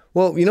being. Yeah.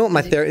 Well, you know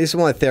what this is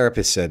what my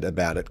therapist said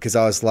about it, because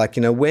I was like,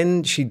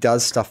 when she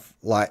does stuff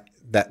like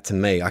that to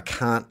me, I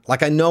can't,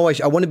 like, I know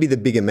I want to be the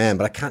bigger man,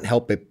 but I can't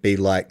help but be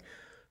like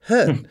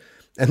hurt.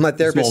 And my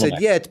therapist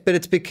said, but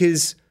it's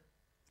because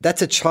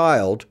that's a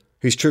child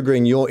who's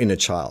triggering your inner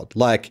child.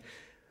 Like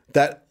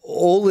that,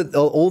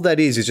 all that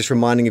is just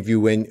reminding of you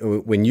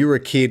when you were a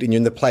kid and you're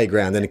in the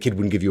playground, then a kid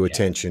wouldn't give you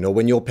attention, or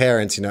when your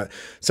parents,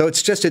 So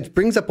it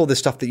brings up all this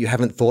stuff that you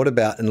haven't thought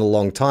about in a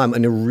long time,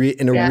 in a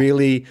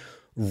really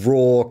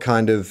raw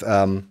kind of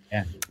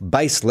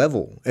base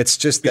level. It's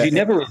just that you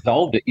never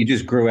resolved it. You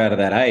just grew out of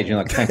that age. You're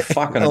like, thank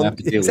fuck, I don't have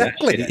to deal with that.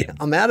 Exactly.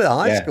 I'm out of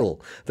high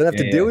school. Don't have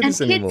to deal with this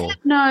anymore. Kids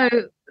have no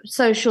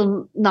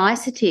social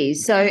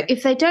niceties. So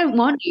if they don't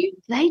want you,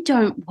 they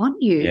don't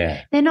want you.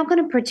 Yeah. They're not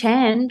going to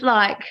pretend.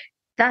 Like,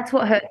 that's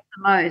what hurts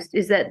the most,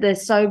 is that they're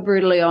so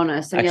brutally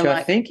honest. And actually, you're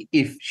like, I think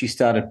if she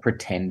started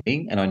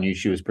pretending and I knew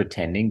she was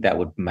pretending, that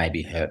would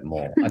maybe hurt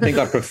more. I think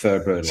I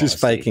prefer brutal She's honesty.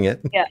 faking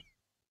it. Yeah.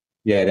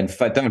 Yeah, then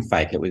don't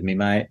fake it with me,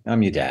 mate.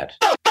 I'm your dad.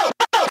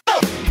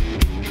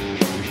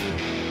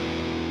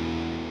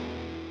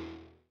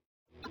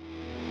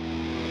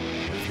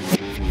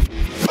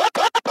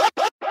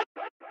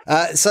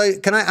 So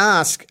can I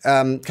ask,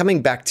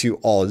 coming back to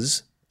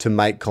Oz to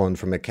make Colin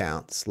from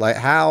accounts, like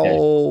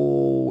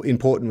how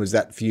important was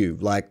that for you?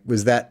 Like,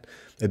 was that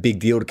a big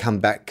deal to come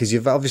back? Because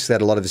you've obviously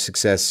had a lot of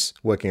success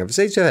working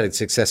overseas. You've had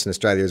success in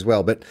Australia as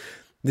well, but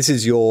this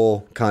is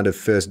your kind of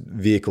first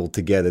vehicle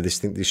together,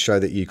 this show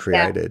that you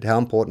created. How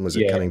important was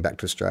it coming back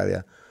to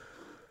Australia?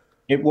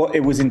 It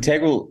was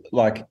integral.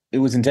 Like, it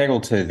was integral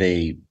to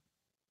the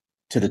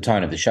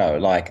tone of the show.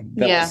 Like,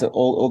 that was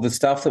all the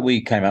stuff that we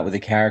came up with, the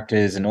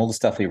characters and all the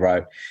stuff we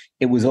wrote.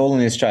 It was all in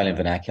the Australian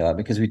vernacular,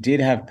 because we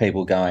did have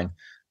people going,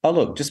 "Oh,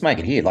 look, just make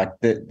it here." Like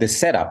the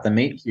setup, the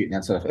meet cute and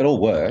that sort of, it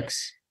all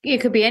works. it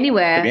could be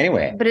anywhere. Could be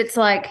anywhere. But it's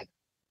like,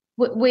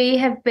 we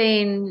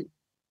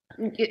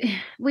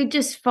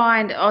just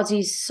find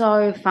Aussies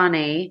so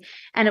funny,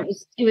 and it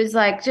was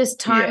like just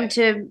time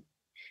to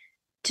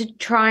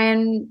try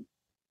and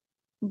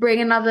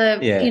bring another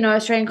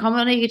Australian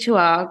comedy to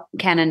our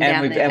canon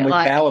down there. And we've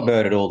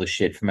bowerbirded all the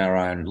shit from our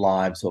own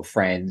lives or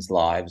friends'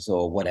 lives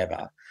or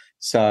whatever.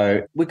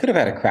 So we could have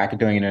had a crack at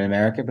doing it in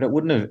America, but it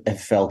wouldn't have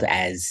felt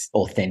as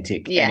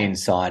authentic and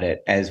inside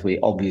it as we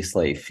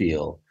obviously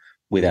feel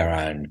with our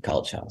own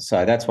culture.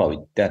 So that's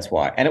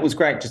why. And it was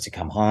great just to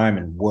come home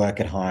and work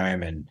at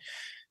home and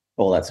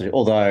all that sort of,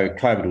 although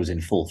COVID was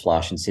in full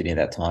flush in Sydney at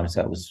that time. So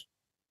it was,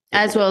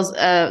 as well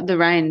as the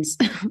rains.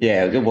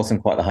 Yeah, it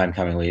wasn't quite the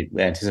homecoming we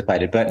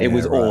anticipated, but it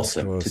was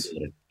awesome.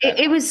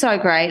 It was so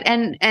great.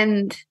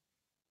 And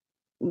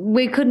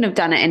we couldn't have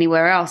done it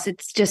anywhere else.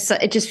 It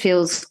just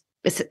feels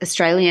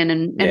Australian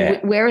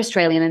and we're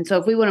Australian. And so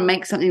if we want to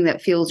make something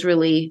that feels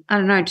really, I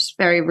don't know, just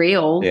very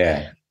real,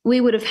 we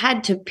would have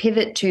had to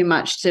pivot too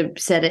much to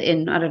set it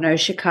in, I don't know,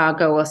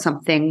 Chicago or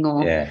something.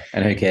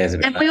 And who cares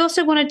about that? And we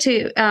also wanted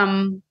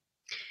to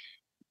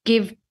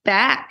give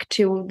back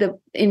to the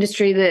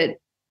industry that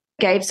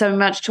gave so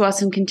much to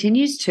us and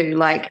continues to,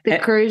 like the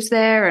crews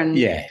there and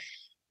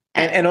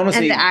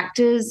honestly, and the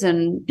actors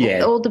and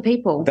all the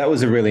people. That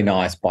was a really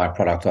nice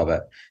byproduct of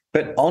it.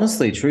 But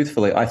honestly,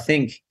 truthfully, I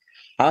think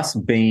us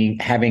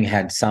having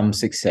had some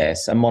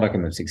success, a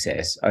modicum of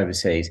success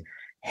overseas,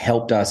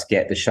 helped us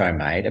get the show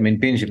made. I mean,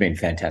 Binge have been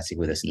fantastic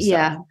with us and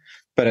stuff.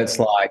 But it's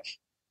like,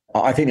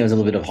 I think there was a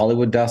little bit of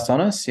Hollywood dust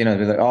on us. You know,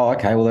 like, oh,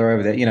 okay, well, they're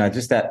over there. You know,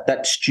 just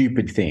that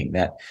stupid thing,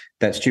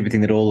 that stupid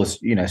thing that all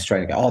us, you know,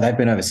 Australians go, oh, they've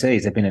been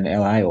overseas, they've been in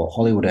LA or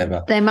Hollywood,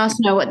 whatever. They must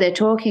know what they're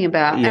talking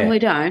about, and we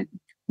don't.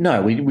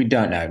 No, we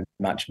don't know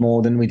much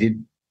more than we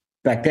did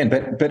back then.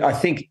 But I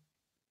think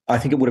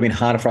it would have been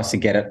harder for us to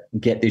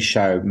get this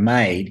show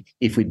made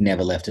if we'd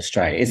never left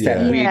Australia. It's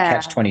that weird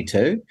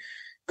catch-22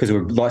 because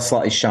we're like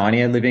slightly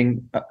shinier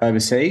living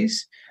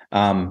overseas.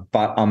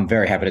 But I'm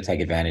very happy to take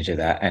advantage of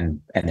that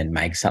and then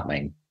make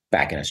something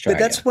back in Australia.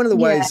 But that's one of the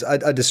ways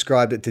I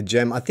described it to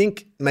Jem. I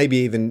think maybe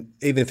even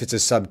if it's a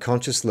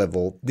subconscious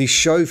level, the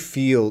show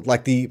feel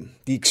like the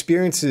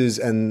experiences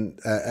and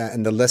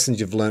the lessons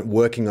you've learned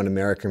working on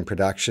American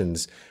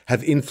productions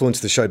have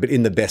influenced the show, but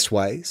in the best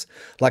ways.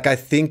 Like I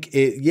think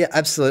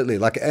absolutely.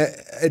 Like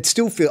it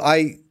still feel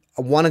I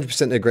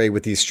 100% agree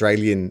with the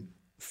Australian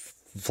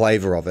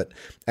flavor of it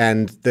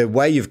and the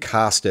way you've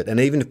cast it. And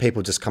even if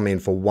people just come in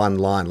for one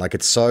line, like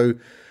it's so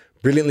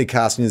brilliantly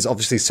cast, and there's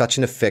obviously such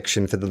an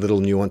affection for the little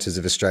nuances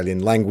of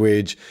Australian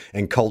language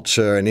and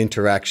culture and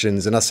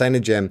interactions. And I was saying to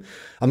Jem,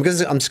 I'm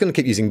just going to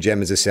keep using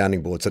Jem as a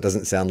sounding board so it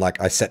doesn't sound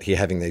like I sat here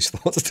having these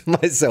thoughts to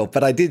myself.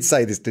 But I did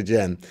say this to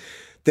Jem,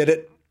 that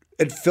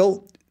it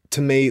felt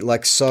to me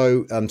like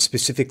so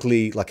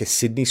specifically like a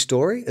Sydney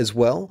story as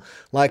well,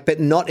 like, but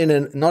not in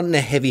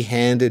a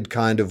heavy-handed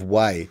kind of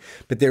way.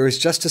 But there is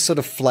just a sort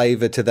of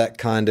flavour to that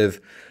kind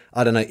of,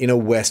 I don't know, inner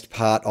west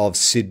part of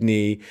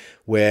Sydney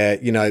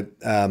where, you know,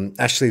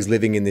 Ashley's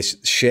living in this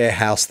share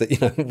house that, you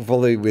know,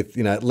 probably with,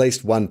 you know, at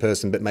least one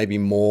person, but maybe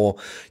more,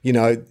 you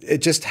know,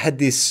 it just had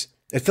this,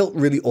 it felt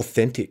really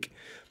authentic.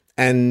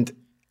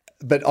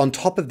 But on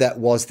top of that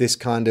was this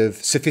kind of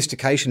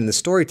sophistication in the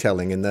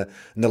storytelling and the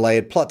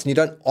layered plots. And you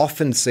don't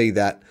often see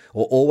that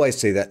or always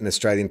see that in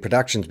Australian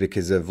productions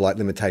because of like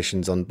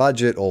limitations on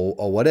budget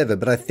or whatever.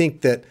 But I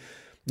think that,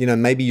 you know,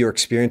 maybe your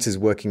experiences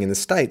working in the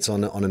States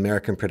on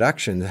American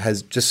production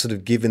has just sort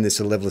of given this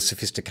a level of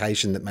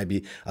sophistication that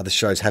maybe other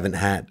shows haven't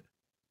had.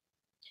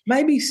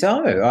 Maybe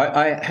so.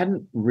 I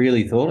hadn't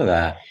really thought of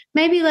that.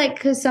 Maybe like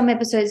because some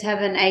episodes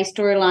have an A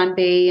storyline,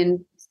 B,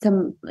 and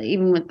some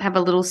even have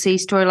a little C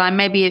storyline.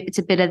 Maybe it's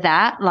a bit of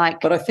that. Like,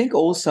 but I think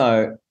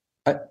also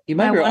you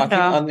may be right. I think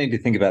I need to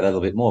think about that a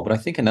little bit more. But I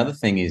think another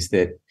thing is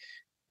that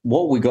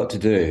what we got to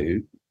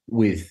do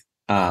with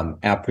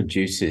our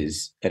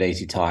producers at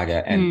Easy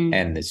Tiger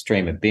and the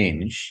Streamer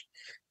Binge,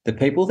 the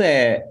people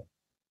there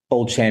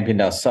all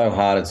championed us so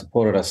hard and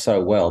supported us so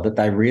well that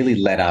they really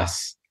let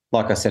us,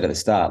 like I said at the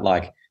start,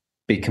 like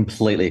be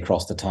completely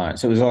across the tone.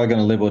 So it was either going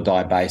to live or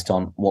die based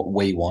on what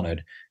we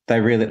wanted. They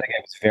gave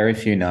us very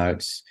few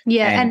notes.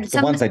 Yeah. And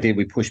the ones they did,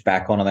 we pushed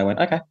back on and they went,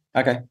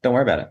 okay, don't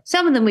worry about it.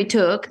 Some of them we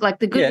took, like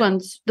the good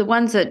ones, the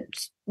ones that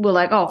were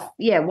like, oh,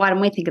 yeah, why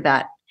didn't we think of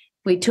that?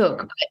 We took.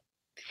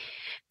 But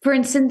for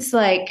instance,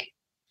 like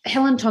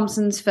Helen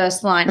Thompson's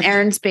first line,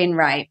 Erin's been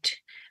raped.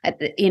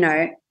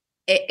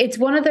 It's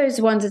one of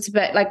those ones that's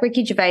about, like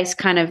Ricky Gervais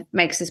kind of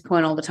makes this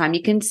point all the time.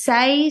 You can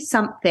say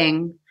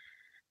something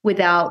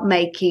without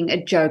making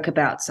a joke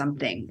about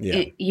something,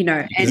 you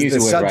know. And the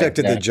subject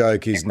of the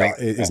joke is not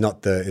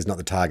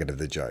the target of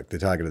the joke. The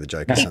target of the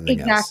joke is something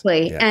else.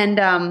 Exactly. Yeah.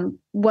 And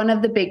one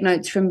of the big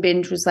notes from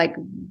Binge was like,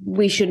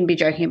 we shouldn't be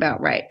joking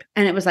about rape.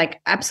 And it was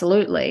like,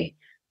 absolutely.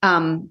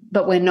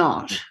 But we're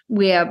not.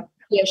 We are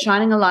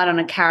shining a light on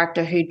a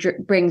character who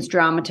brings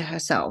drama to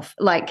herself.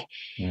 Like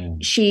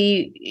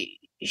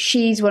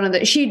she's one of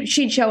the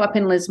she'd show up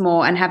in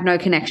Lismore and have no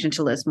connection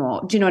to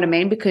Lismore. Do you know what I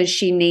mean? Because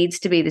she needs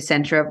to be the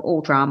center of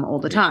all drama all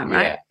the time,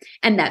 right? Yeah.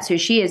 And that's who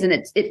she is. And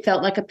it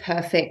felt like a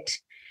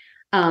perfect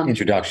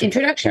introduction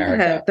to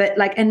her. But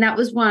like, and that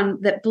was one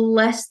that,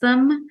 bless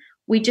them,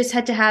 we just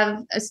had to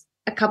have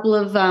a couple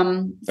of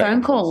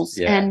phone calls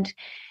and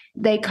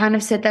they kind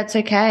of said, that's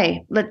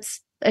okay.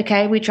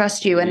 Okay, we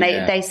trust you. And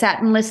they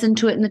sat and listened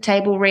to it in the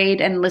table read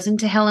and listened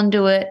to Helen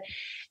do it.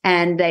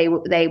 And they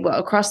were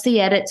across the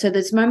edit. So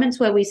there's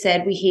moments where we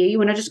said, we hear you.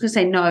 We're not just going to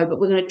say no, but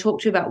we're going to talk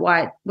to you about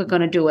why we're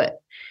going to do it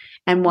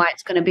and why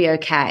it's going to be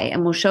okay.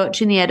 And we'll show it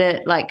to you in the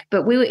edit. Like,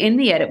 but we were in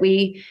the edit.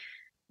 We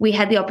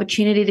had the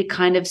opportunity to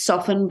kind of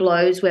soften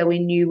blows where we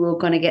knew we were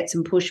going to get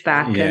some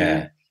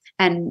pushback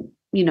and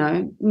you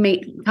know,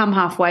 come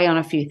halfway on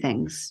a few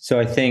things.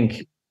 So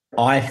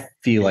I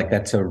feel like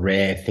that's a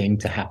rare thing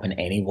to happen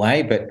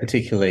anyway, but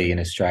particularly in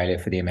Australia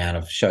for the amount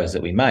of shows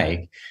that we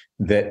make,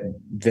 that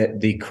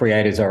the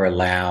creators are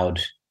allowed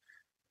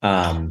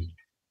the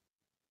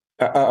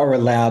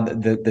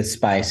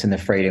space and the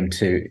freedom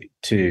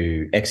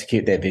to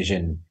execute their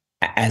vision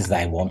as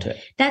they want it.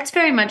 That's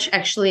very much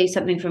actually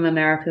something from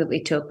America that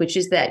we took, which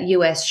is that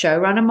US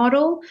showrunner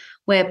model,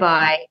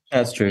 whereby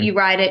that's true. You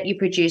write it, you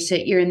produce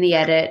it, you're in the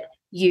edit.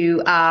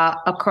 You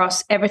are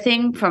across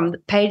everything from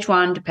page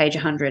 1 to page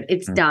 100.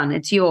 It's done.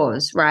 It's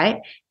yours, right?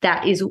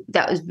 That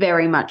was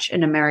very much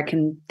an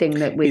American thing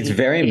that we. It's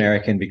very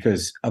American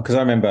because I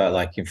remember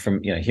like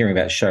from hearing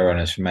about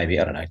showrunners from maybe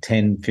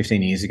 10,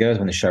 15 years ago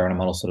when the showrunner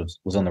model sort of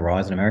was on the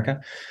rise in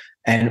America.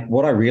 And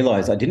what I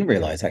didn't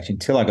realize actually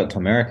until I got to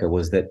America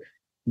was that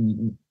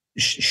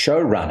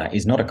showrunner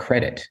is not a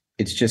credit.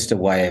 it's just a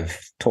way of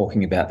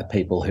talking about the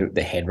people who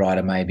the head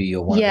writer maybe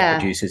or one of the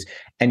producers,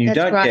 and you That's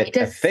don't right.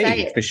 get a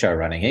fee for show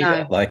running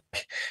either. No. Like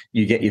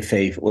you get your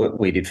fee for what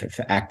we did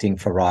for acting,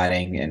 for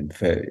writing, and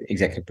for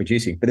executive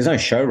producing, but there's no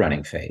show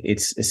running fee.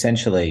 It's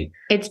essentially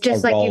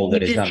just like you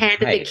just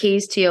handed the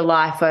keys to your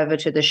life over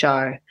to the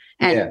show,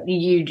 and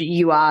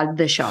you are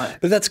the show.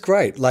 But that's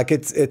great. Like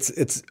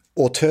it's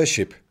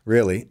authorship,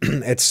 really.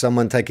 It's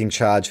someone taking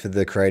charge for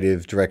the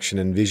creative direction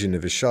and vision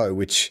of a show,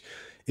 which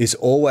is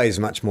always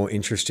much more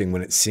interesting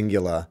when it's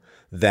singular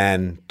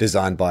than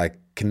designed by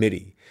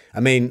committee. I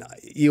mean,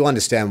 you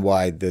understand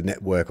why the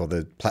network or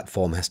the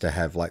platform has to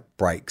have like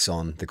breaks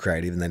on the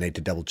creative and they need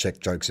to double check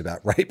jokes about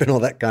rape and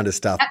all that kind of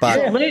stuff.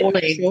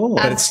 Absolutely.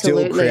 But it's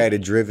still creator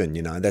driven,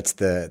 you know. That's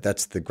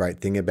the great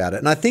thing about it.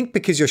 And I think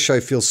because your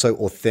show feels so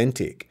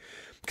authentic,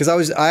 because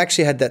I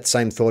actually had that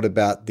same thought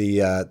about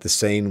the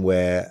scene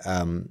where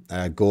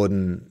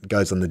Gordon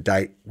goes on the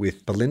date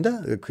with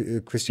Belinda,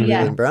 Christian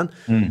William Brown,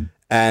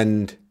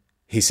 and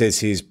he says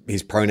his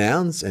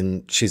pronouns,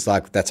 and she's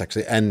like, "That's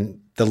actually," and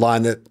the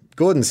line that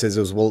Gordon says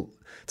was, "Well,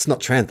 it's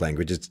not trans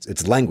language;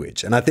 it's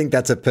language," and I think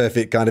that's a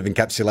perfect kind of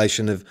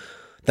encapsulation of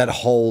that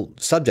whole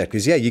subject.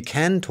 Is you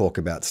can talk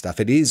about stuff;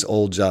 it is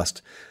all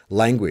just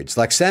language.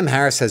 Like Sam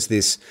Harris has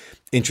this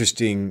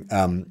interesting.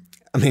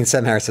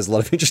 Sam Harris has a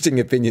lot of interesting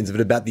opinions of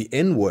it about the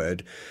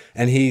N-word,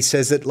 and he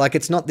says that like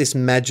it's not this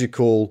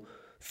magical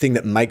thing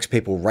that makes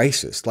people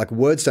racist. Like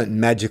words don't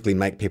magically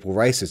make people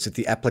racist. It's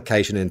the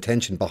application and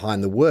intention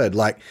behind the word.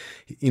 Like,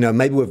 you know,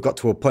 maybe we've got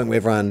to a point where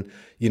everyone,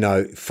 you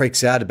know,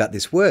 freaks out about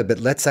this word, but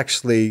let's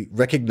actually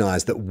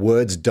recognize that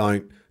words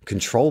don't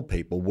control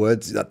people.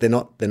 Words, they're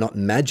not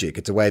magic.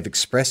 It's a way of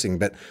expressing,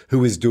 but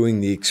who is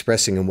doing the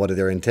expressing and what are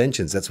their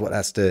intentions? That's what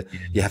has to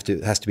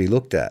be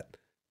looked at.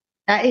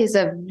 That is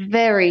a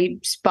very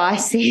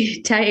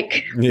spicy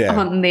take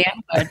on the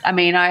N-word. I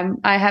mean,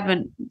 I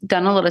haven't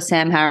done a lot of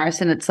Sam Harris,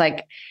 and it's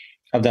like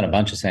I've done a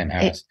bunch of Sam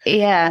Harris.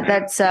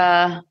 That's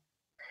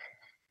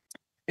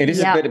it is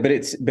a bit,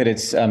 but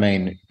it's. I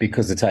mean,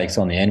 because the take's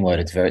on the N-word,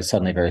 it's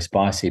suddenly very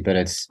spicy. But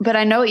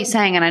I know what you're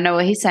saying, and I know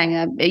what he's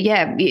saying.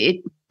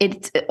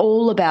 It's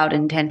all about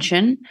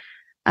intention,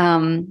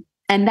 and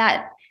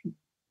that.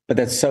 But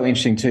that's so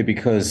interesting too,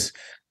 because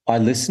I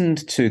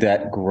listened to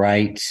that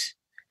great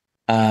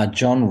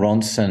John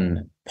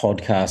Ronson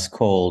podcast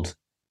called,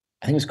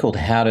 I think it was called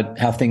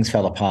How Things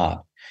Fell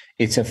Apart.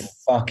 It's a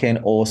fucking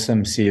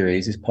awesome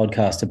series, this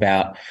podcast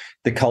about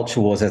the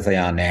culture wars as they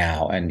are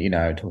now, and, you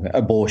know, talking about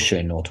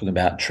abortion or talking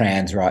about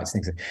trans rights,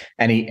 things.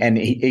 And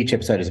each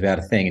episode is about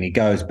a thing, and he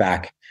goes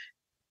back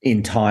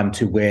in time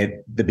to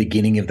where the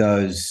beginning of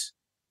this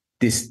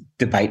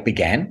debate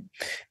began.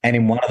 And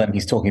in one of them,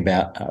 he's talking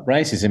about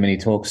racism, and he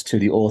talks to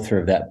the author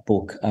of that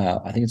book,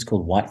 I think it's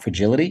called White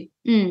Fragility.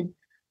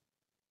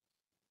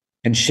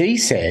 And she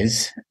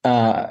says,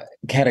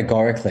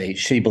 categorically,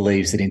 she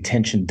believes that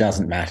intention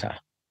doesn't matter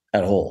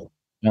at all.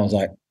 And I was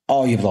like,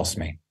 oh, you've lost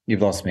me.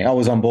 You've lost me. I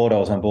was on board.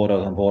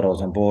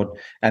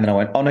 And then I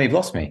went, oh, no, you've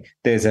lost me.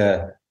 There's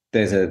a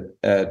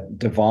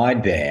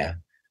divide there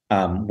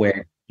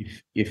where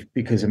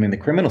because, I mean, the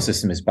criminal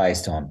system is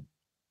based on,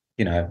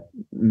 you know,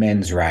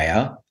 mens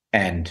rea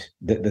and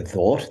the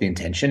thought, the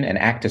intention, and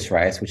actus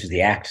reus, which is the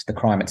act, the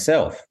crime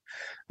itself.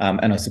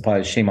 And I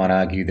suppose she might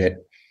argue that,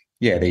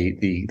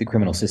 the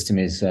criminal system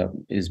is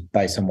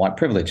based on white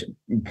privilege,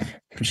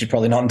 which is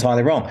probably not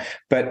entirely wrong.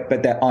 But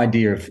that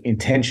idea of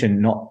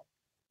intention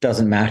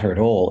doesn't matter at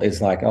all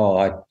is like,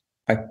 oh,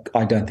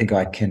 I don't think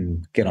I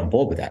can get on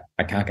board with that.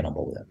 I can't get on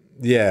board with that.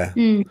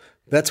 Yeah.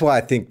 That's why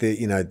I think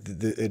that, you know,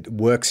 it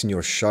works in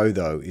your show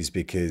though, is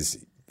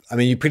because, I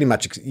mean, you pretty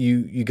much,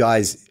 you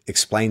guys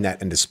explain that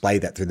and display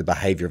that through the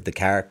behavior of the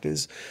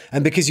characters,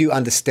 and because you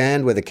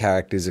understand where the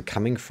characters are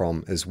coming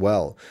from as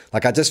well.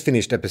 Like I just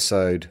finished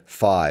episode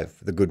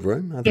 5, The Good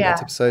Room. I think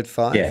that's episode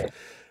 5. Yeah.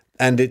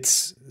 And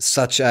it's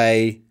such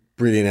a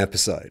brilliant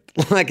episode.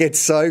 Like it's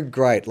so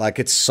great. Like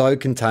it's so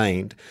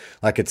contained.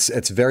 Like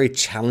it's very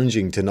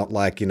challenging to not,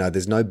 like, you know,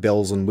 there's no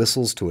bells and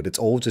whistles to it. It's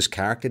all just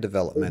character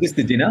development. Is this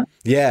the dinner?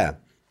 Yeah.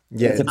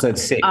 Yeah, it's episode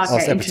 6. Oh,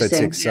 it's episode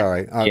 6.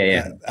 Sorry.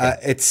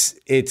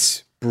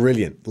 It's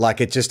brilliant.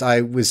 Like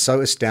I was so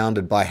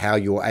astounded by how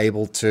you're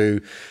able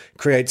to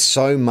create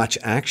so much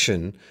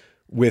action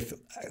with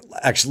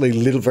actually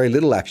very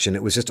little action.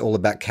 It was just all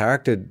about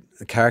character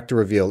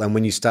reveal. And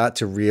when you start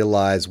to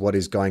realize what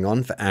is going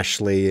on for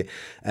Ashley,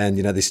 and,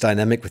 you know, this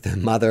dynamic with her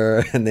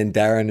mother, and then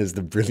Darren is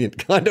the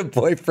brilliant kind of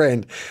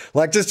boyfriend,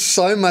 like just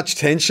so much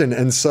tension,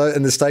 and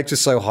the stakes are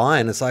so high,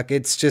 and it's like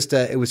it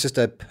was just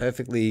a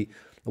perfectly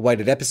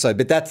weighted episode.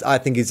 But that, I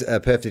think, is a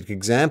perfect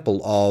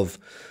example of,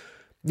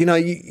 you know,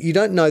 you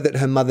don't know that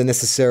her mother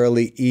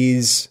necessarily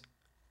is,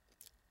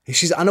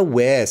 she's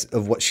unaware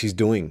of what she's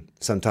doing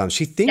sometimes.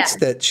 She thinks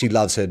that she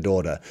loves her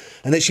daughter,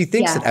 and that she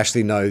thinks that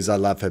Ashley knows I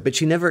love her, but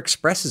she never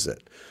expresses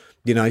it.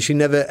 You know, she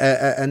never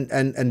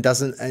and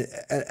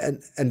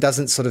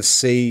doesn't sort of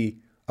see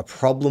a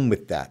problem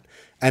with that.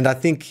 And I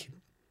think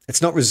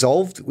It's not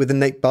resolved with a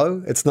neat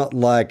bow. It's not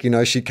like,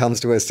 she comes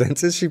to her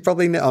senses. She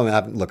probably,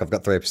 I've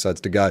got 3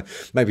 episodes to go.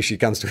 Maybe she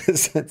comes to her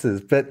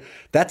senses, but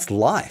that's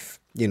life.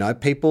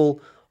 People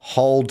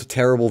hold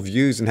terrible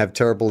views and have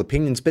terrible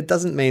opinions, but it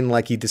doesn't mean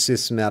like he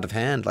dismisses them out of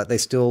hand. Like they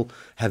still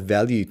have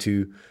value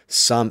to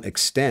some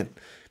extent.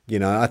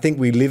 I think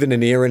we live in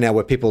an era now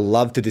where people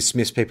love to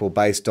dismiss people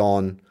based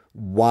on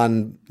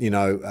one,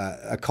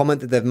 a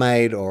comment that they've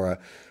made or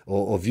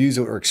views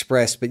that were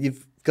expressed, but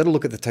you've got to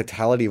look at the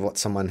totality of what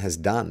someone has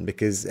done,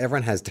 because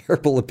everyone has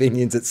terrible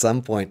opinions at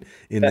some point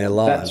in their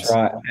lives. That's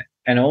right.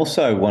 And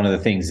also one of the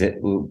things that,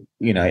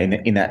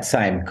 in that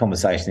same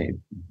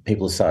conversation,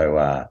 people are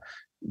so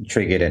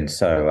triggered and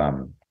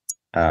so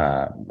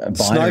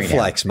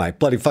snowflakes, mate.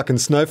 Bloody fucking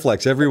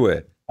snowflakes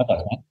everywhere.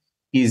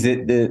 Is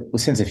that the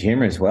sense of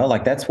humor as well?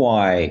 Like that's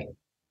why,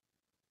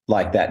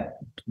 like that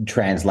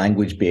trans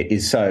language bit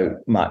is so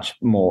much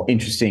more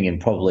interesting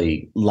and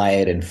probably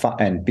layered and fun,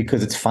 and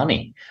because it's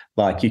funny.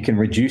 Like you can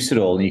reduce it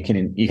all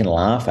and you can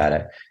laugh at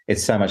it.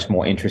 It's so much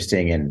more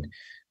interesting and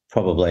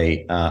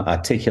probably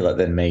articulate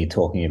than me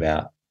talking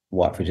about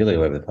white fragility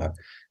or whatever the fuck.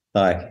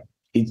 Like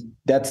I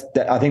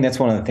think that's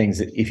one of the things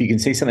that if you can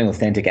see something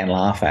authentic and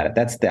laugh at it,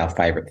 that's our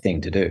favorite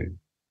thing to do.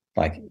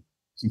 Like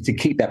to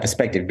keep that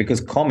perspective, because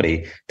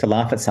comedy, to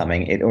laugh at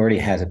something, it already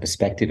has a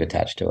perspective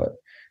attached to it.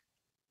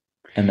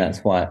 And that's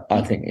why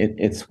I think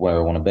it's where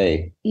I want to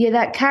be. Yeah,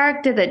 that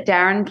character that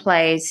Darren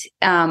plays,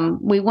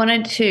 we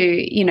wanted to,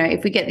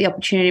 if we get the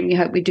opportunity, and we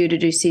hope we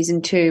do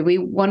season 2, we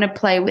want to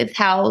play with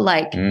how,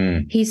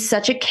 he's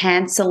such a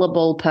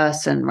cancelable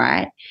person,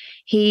 right?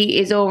 He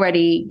is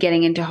already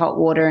getting into hot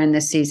water in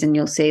this season,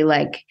 you'll see,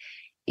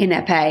 in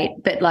Ep 8.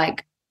 But,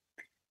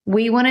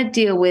 we want to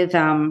deal with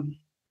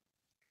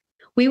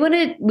we want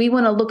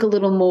to look a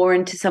little more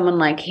into someone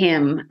like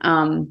him,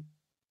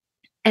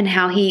 and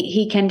how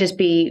he can just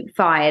be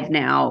fired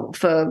now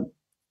for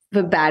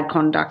bad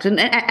conduct, and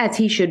as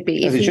he should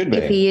be, if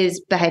he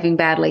is behaving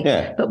badly.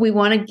 Yeah. But we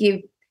want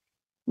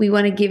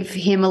to give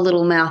him a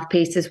little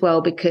mouthpiece as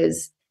well,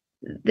 because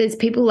there's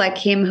people like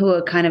him who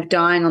are kind of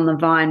dying on the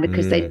vine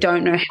because they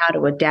don't know how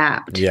to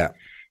adapt. Yeah,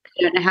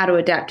 they don't know how to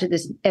adapt to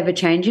this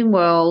ever-changing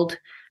world,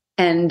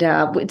 and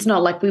it's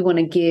not like we want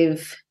to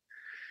give.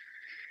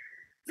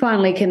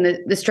 Finally, can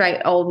the straight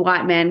old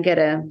white man get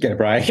a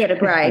break? Get a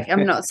break.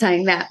 I'm not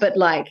saying that, but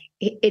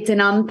it's an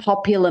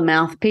unpopular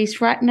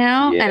mouthpiece right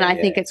now, and I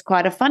think it's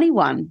quite a funny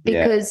one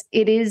because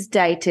it is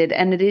dated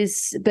and it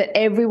is. But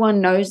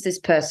everyone knows this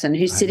person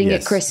who's sitting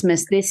at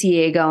Christmas this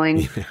year,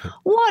 going,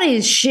 "What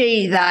is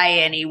she? They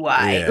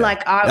anyway?" Yeah.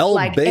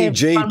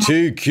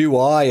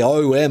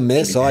 LBGTQIOMS.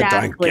 Exactly.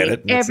 I don't get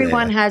it.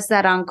 Everyone has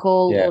that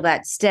uncle or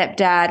that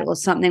stepdad or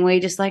something where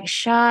you're just like,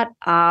 "Shut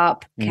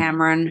up,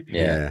 Cameron."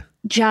 Yeah.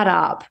 Shut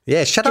up.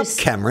 Yeah, shut up,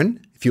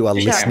 Cameron, if you are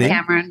listening.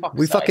 Cameron.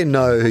 We fucking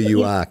know who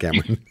you are,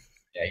 Cameron.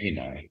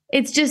 Yeah,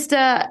 It's just,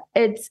 Well,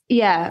 there's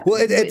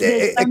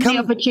so many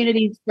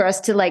opportunities for us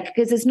to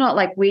because it's not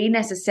like we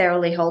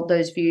necessarily hold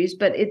those views,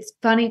 but it's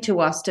funny to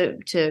us to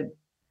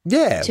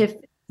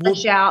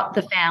flesh out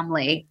the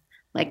family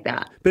like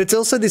that. But it's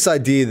also this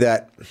idea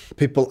that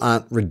people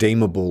aren't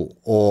redeemable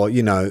or,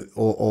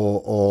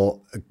 or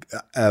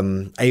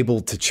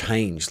able to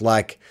change.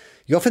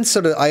 You often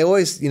I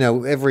always,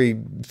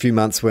 every few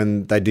months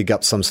when they dig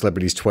up some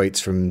celebrity's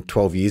tweets from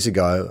 12 years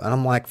ago, and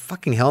I'm like,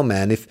 fucking hell,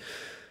 man, if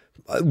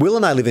Will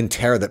and I live in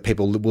terror that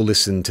people will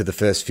listen to the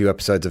first few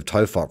episodes of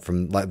Tofop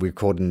from we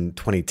recorded in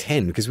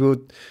 2010 because we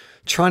were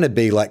trying to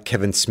be like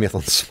Kevin Smith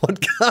on this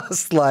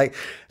podcast,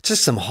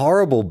 just some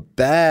horrible,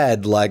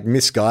 bad,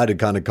 misguided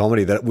kind of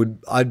comedy that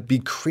I'd be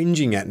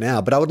cringing at now.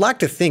 But I would like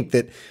to think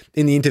that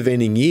in the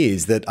intervening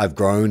years that I've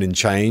grown and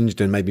changed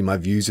and maybe my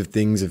views of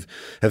things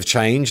have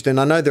changed. And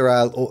I know there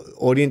are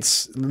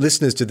audience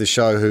listeners to the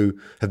show who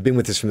have been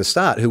with us from the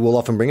start who will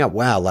often bring up,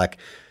 wow,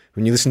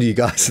 when you listen to you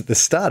guys at the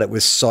start, it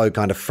was so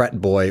kind of frat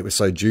boy, it was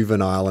so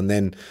juvenile, and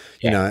then,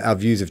 our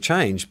views have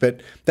changed. But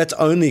that's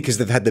only because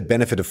they've had the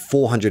benefit of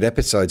 400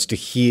 episodes to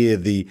hear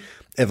the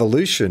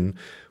evolution,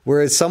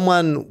 whereas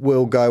someone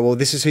will go, well,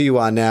 this is who you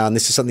are now, and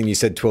this is something you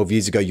said 12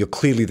 years ago, you're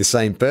clearly the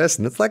same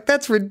person. It's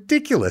that's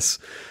ridiculous.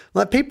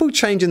 People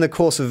change in the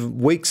course of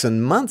weeks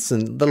and months,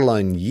 and let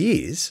alone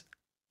years.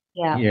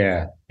 Yeah.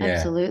 Yeah.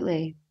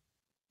 Absolutely.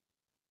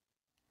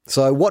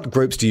 So what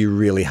groups do you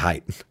really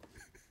hate?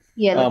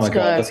 Yeah, let's go.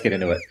 God, let's get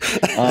into it.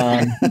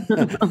 Oh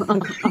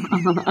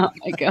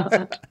my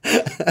God.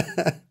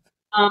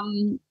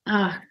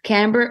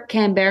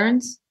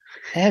 Canberrans.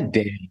 How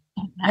dare you?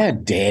 How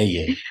dare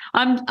you?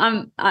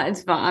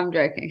 It's fine. I'm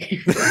joking.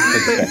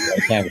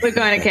 We're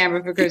going to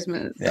Canberra for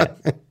Christmas. Yeah.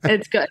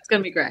 It's going to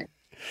be great.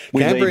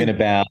 We leave in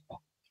about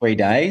 3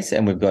 days,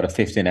 and we've got a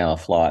 15-hour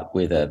flight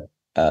with a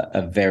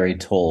very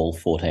tall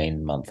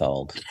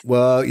 14-month-old.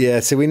 Well, yeah.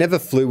 So we never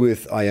flew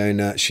with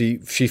Iona. She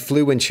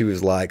flew when she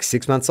was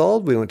 6 months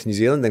old. We went to New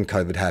Zealand, then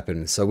COVID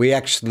happened. So we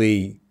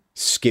actually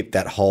skipped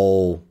that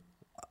whole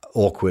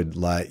awkward,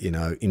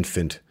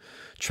 infant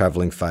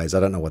traveling phase. I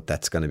don't know what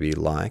that's going to be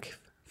like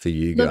for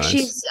you guys. Look,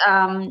 she's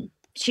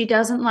she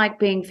doesn't like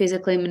being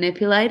physically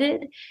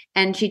manipulated,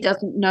 and she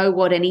doesn't know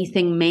what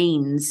anything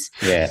means.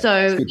 Yeah,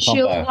 So good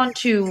she'll combo. want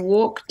to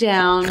walk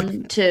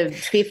down to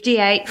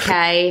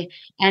 58K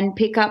and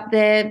pick up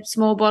their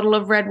small bottle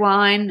of red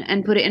wine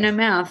and put it in her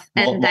mouth.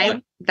 And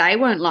they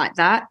won't like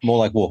that. More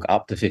like walk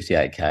up to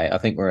 58K. I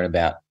think we're at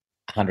about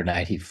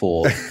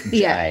 184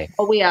 Yeah.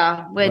 Oh, we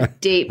are. We're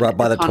deep. Right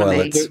by the economy.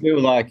 toilets. We were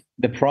like,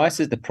 the price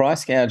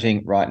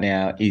gouging right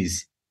now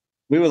is,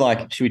 we were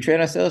like, should we treat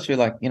ourselves? We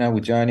were like,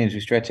 with Joni, as we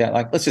stretch out,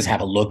 like, let's just have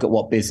a look at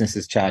what business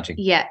is charging.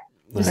 Yeah.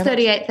 It was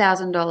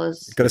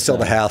 $38,000. Got to sell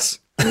the house.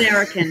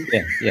 American.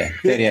 Yeah,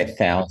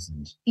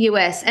 38,000.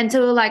 US. And so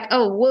we were like,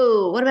 oh,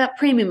 whoa, what about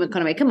premium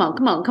economy? Come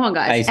on,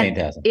 guys.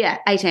 18,000. Yeah,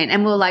 18.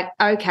 And we were like,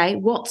 okay,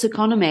 what's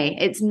economy?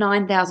 It's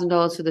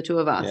 $9,000 for the two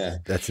of us. Yeah.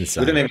 That's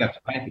insane. We don't even have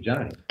to pay for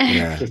Joni.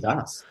 Yeah. It's just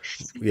us.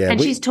 Yeah, and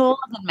she's taller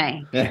than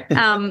me.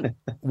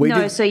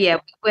 Yeah. So yeah,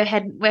 we're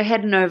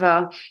heading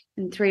over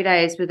in 3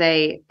 days with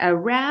a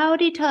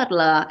rowdy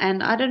toddler.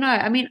 And I don't know.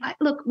 I mean,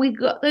 look, we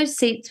got those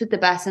seats with the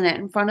bassinet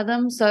in front of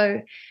them. So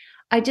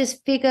I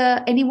just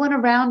figure anyone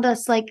around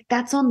us, like,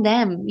 that's on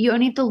them. You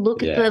only have to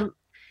look at the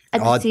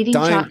seating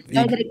chart to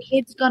know that a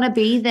kid's going to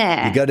be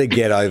there. You got to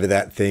get over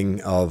that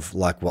thing of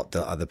like what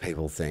the other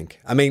people think.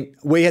 I mean,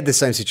 we had the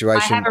same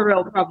situation. I have a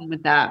real problem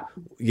with that.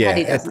 Yeah,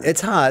 it's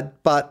hard,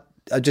 but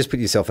just put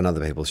yourself in other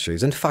people's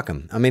shoes and fuck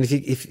them. I mean,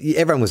 if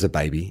everyone was a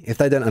baby, if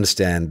they don't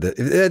understand that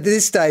at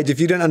this stage,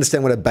 if you don't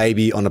understand what a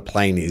baby on a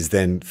plane is,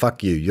 then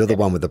fuck you. You're the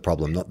one with the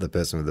problem, not the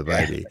person with the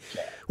baby.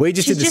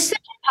 She's just such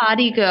a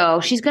party girl.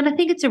 She's going to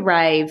think it's a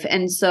rave,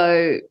 and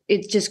so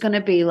it's just going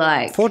to be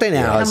like 14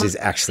 hours is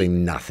actually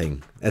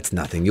nothing. It's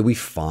nothing. You'll be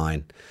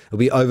fine. It'll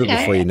be over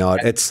before you know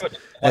it.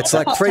 It's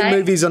like 3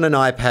 movies on an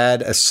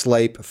iPad, a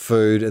sleep,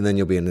 food, and then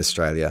you'll be in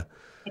Australia.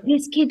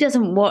 This kid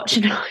doesn't watch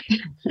an iPad.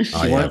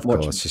 Oh, yeah, of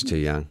course. She's too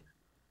young.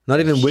 Not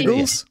even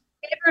Wiggles?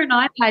 Give her an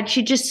iPad,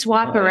 she'd just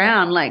swipe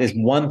around. Like, there's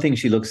one thing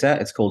she looks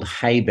at. It's called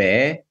Hey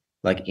Bear,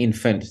 like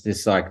infant,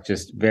 this like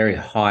just very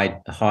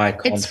high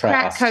contrast. It's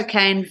crack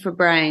cocaine for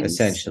brains.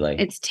 Essentially.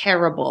 It's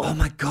terrible. Oh,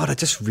 my God. I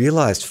just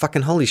realized.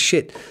 Fucking holy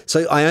shit.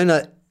 So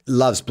Iona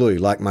loves Bluey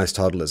like most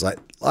toddlers. Like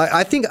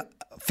I think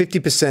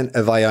 50%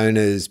 of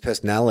Iona's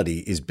personality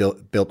is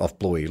built off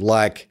Bluey.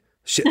 Like,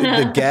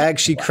 the gag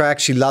she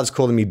cracks, she loves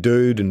calling me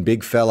dude and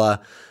big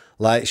fella.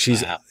 Like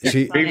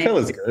big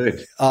fella's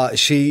good.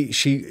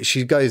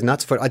 She goes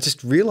nuts for it. I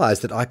just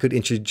realized that I could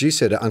introduce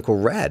her to Uncle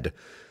Rad.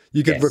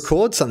 You could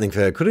record something for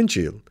her, couldn't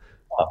you?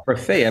 Oh, for a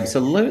fee,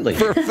 absolutely.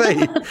 For a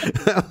fee.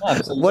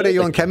 Absolutely. What are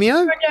you on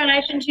Cameo? For a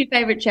donation to your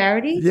favourite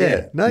charity?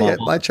 Yeah.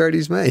 My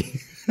charity's me.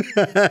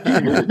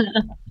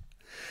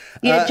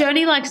 Yeah,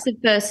 Joni likes the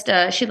first.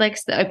 She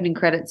likes the opening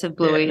credits of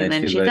Bluey, and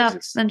then she's up.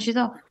 Then she's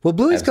off. Well,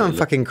 Bluey's gone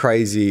fucking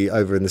crazy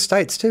over in the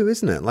States too,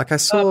 isn't it? Like I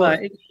saw,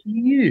 it's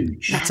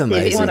huge. That's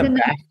amazing.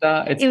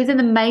 It was in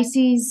the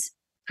Macy's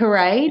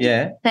parade.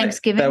 Yeah,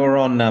 Thanksgiving. They were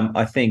on.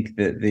 I think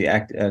the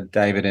act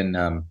David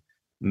and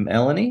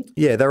Melanie.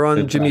 Yeah, they're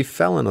on Jimmy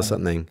Fallon or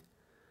something.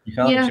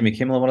 Jimmy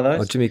Kimmel, one of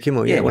those. Oh, Jimmy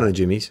Kimmel. Yeah, one of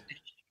Jimmy's.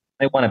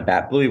 They won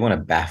a Bluey won a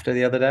BAFTA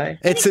the other day.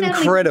 It's an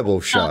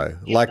incredible show.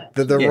 Like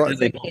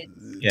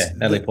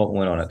Natalie Portman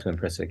went on it to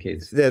impress her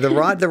kids. Yeah,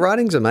 the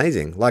writing's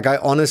amazing. Like I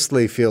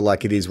honestly feel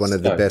like it is one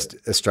of the best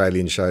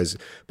Australian shows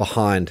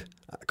behind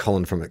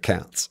Colin from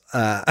Accounts.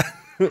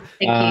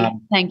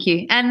 Thank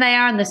you. And they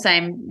are in the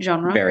same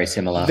genre. Very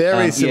similar.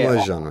 Very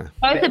similar genre.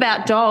 Both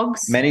about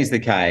dogs. Many's the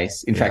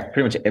case. In fact,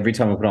 pretty much every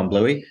time we put on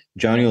Bluey,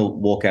 Joni will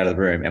walk out of the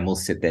room and we'll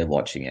sit there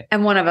watching it.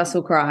 And one of us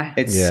will cry.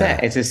 It's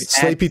sad. It's a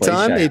sad Sleepy cliche.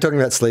 Time? Are you talking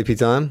about Sleepy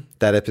Time?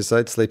 That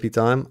episode, Sleepy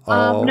Time?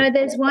 Oh. No,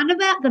 there's one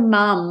about the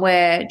mum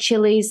where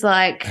Chili's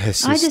like, I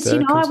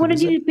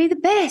wanted you to be the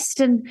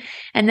best. And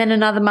then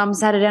another mum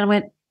sat her down and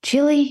went,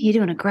 Chili, you're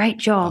doing a great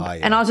job. Oh, yeah.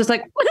 And I was just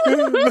like,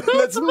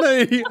 that's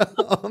me.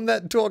 I'm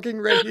that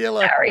talking red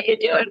healer. Harry, you're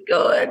doing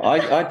good.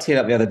 I teared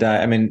up the other day.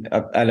 I mean,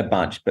 I had a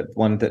bunch, but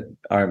one that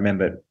I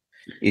remember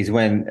is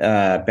when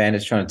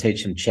Bandit's trying to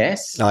teach them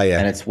chess. Oh, yeah.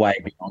 And it's way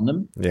beyond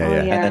them. Yeah.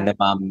 And then the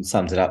mum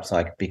sums it up. It's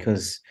like,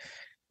 because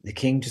the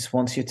king just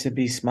wants you to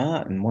be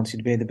smart and wants you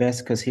to be the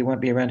best because he won't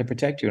be around to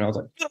protect you. And I was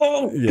like,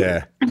 oh.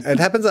 Yeah. It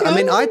happens. I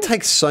mean, I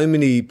take so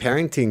many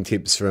parenting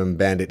tips from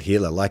Bandit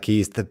Healer. Like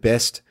he's the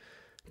best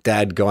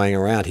dad going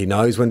around. He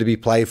knows when to be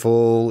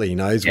playful. He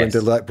knows when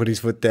to like put his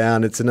foot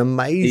down. It's an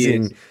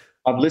amazing.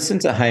 I've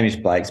listened to Hamish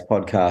Blake's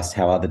podcast,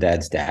 How Other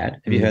Dads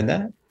Dad. Have you heard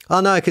that? Oh,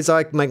 no, because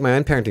I make my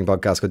own parenting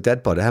podcast called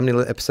Dad Pod. How many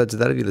episodes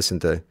of that have you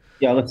listened to?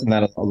 Yeah, I listen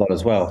to that a lot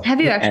as well.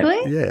 Have you actually?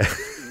 Yeah.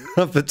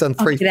 I've done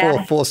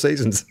four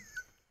seasons.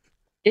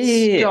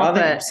 Yeah. I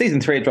think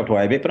season 3 dropped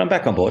away a bit, but I'm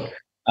back on board.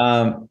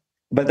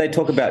 But they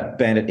talk about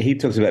Bandit. He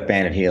talks about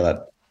Bandit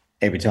Healer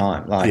every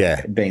time,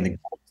 like being the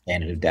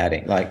standard of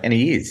dadding, and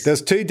he is.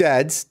 There's two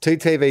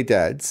TV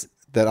dads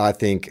that I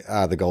think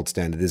are the gold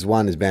standard. There's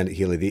one is Bandit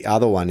Healy. The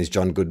other one is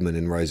John Goodman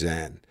and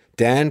Roseanne.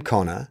 Dan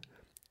Connor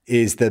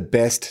is the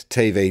best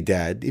TV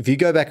dad. If you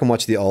go back and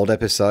watch the old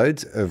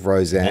episodes of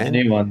Roseanne,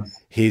 the new ones.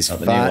 he's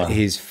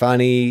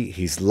funny,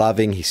 he's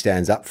loving, he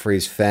stands up for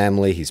his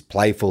family, he's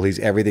playful, he's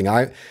everything.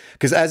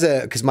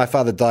 Because my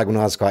father died when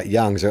I was quite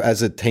young, so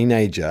as a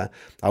teenager,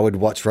 I would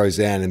watch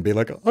Roseanne and be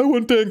like, I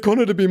want Dan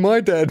Connor to be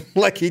my dad.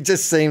 Like, he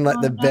just seemed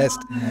like the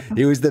best.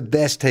 He was the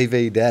best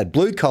TV dad.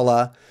 Blue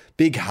collar,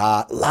 big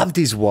heart, loved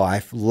his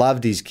wife,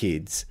 loved his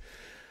kids.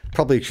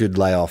 Probably should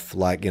lay off,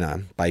 like,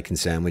 bacon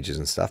sandwiches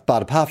and stuff.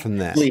 But apart from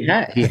that,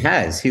 Well, he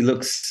has. He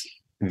looks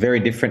very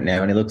different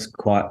now, and he looks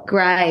quite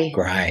Grey.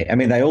 I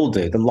mean, they all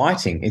do. The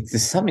lighting,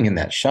 there's something in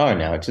that show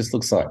now. It just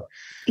looks like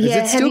is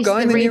it still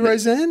going, the new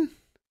Roseanne?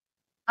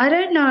 I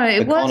don't know.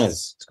 the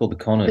Connors. It's called the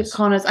Connors. The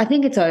Connors. I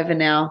think it's over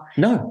now.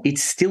 No,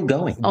 it's still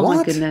going. Oh, my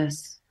What?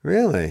 goodness.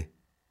 Really?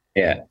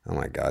 Yeah. Oh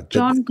my God.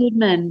 John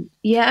Goodman.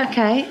 Yeah,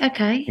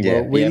 okay.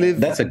 Yeah, Well,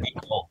 that's a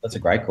good call. That's a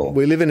great call.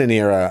 We live in an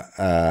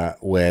era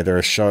where there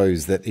are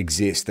shows that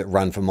exist that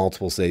run for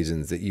multiple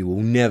seasons that you will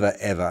never,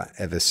 ever,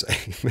 ever see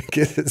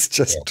because it's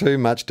just too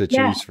much to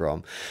choose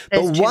from.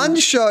 But one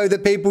show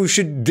that people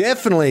should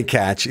definitely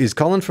catch is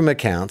Colin from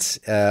Accounts.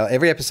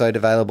 Every episode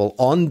available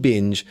on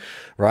Binge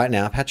right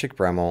now. Patrick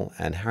Brammall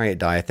and Harriet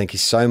Dyer, thank you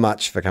so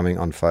much for coming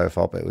on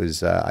FOFOP. It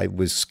was I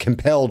was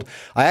compelled.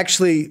 I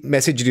actually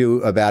messaged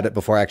you about it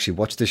before I actually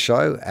watched the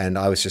show, and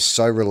I was just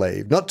so relieved.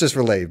 Not just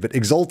relieved, but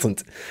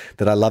exultant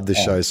that I love the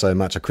show so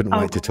much. I couldn't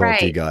wait to talk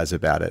to you guys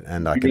about it.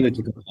 And I Really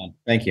took a fun.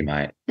 Thank you,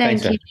 mate.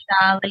 Thank Thanks, you,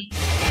 Charlie.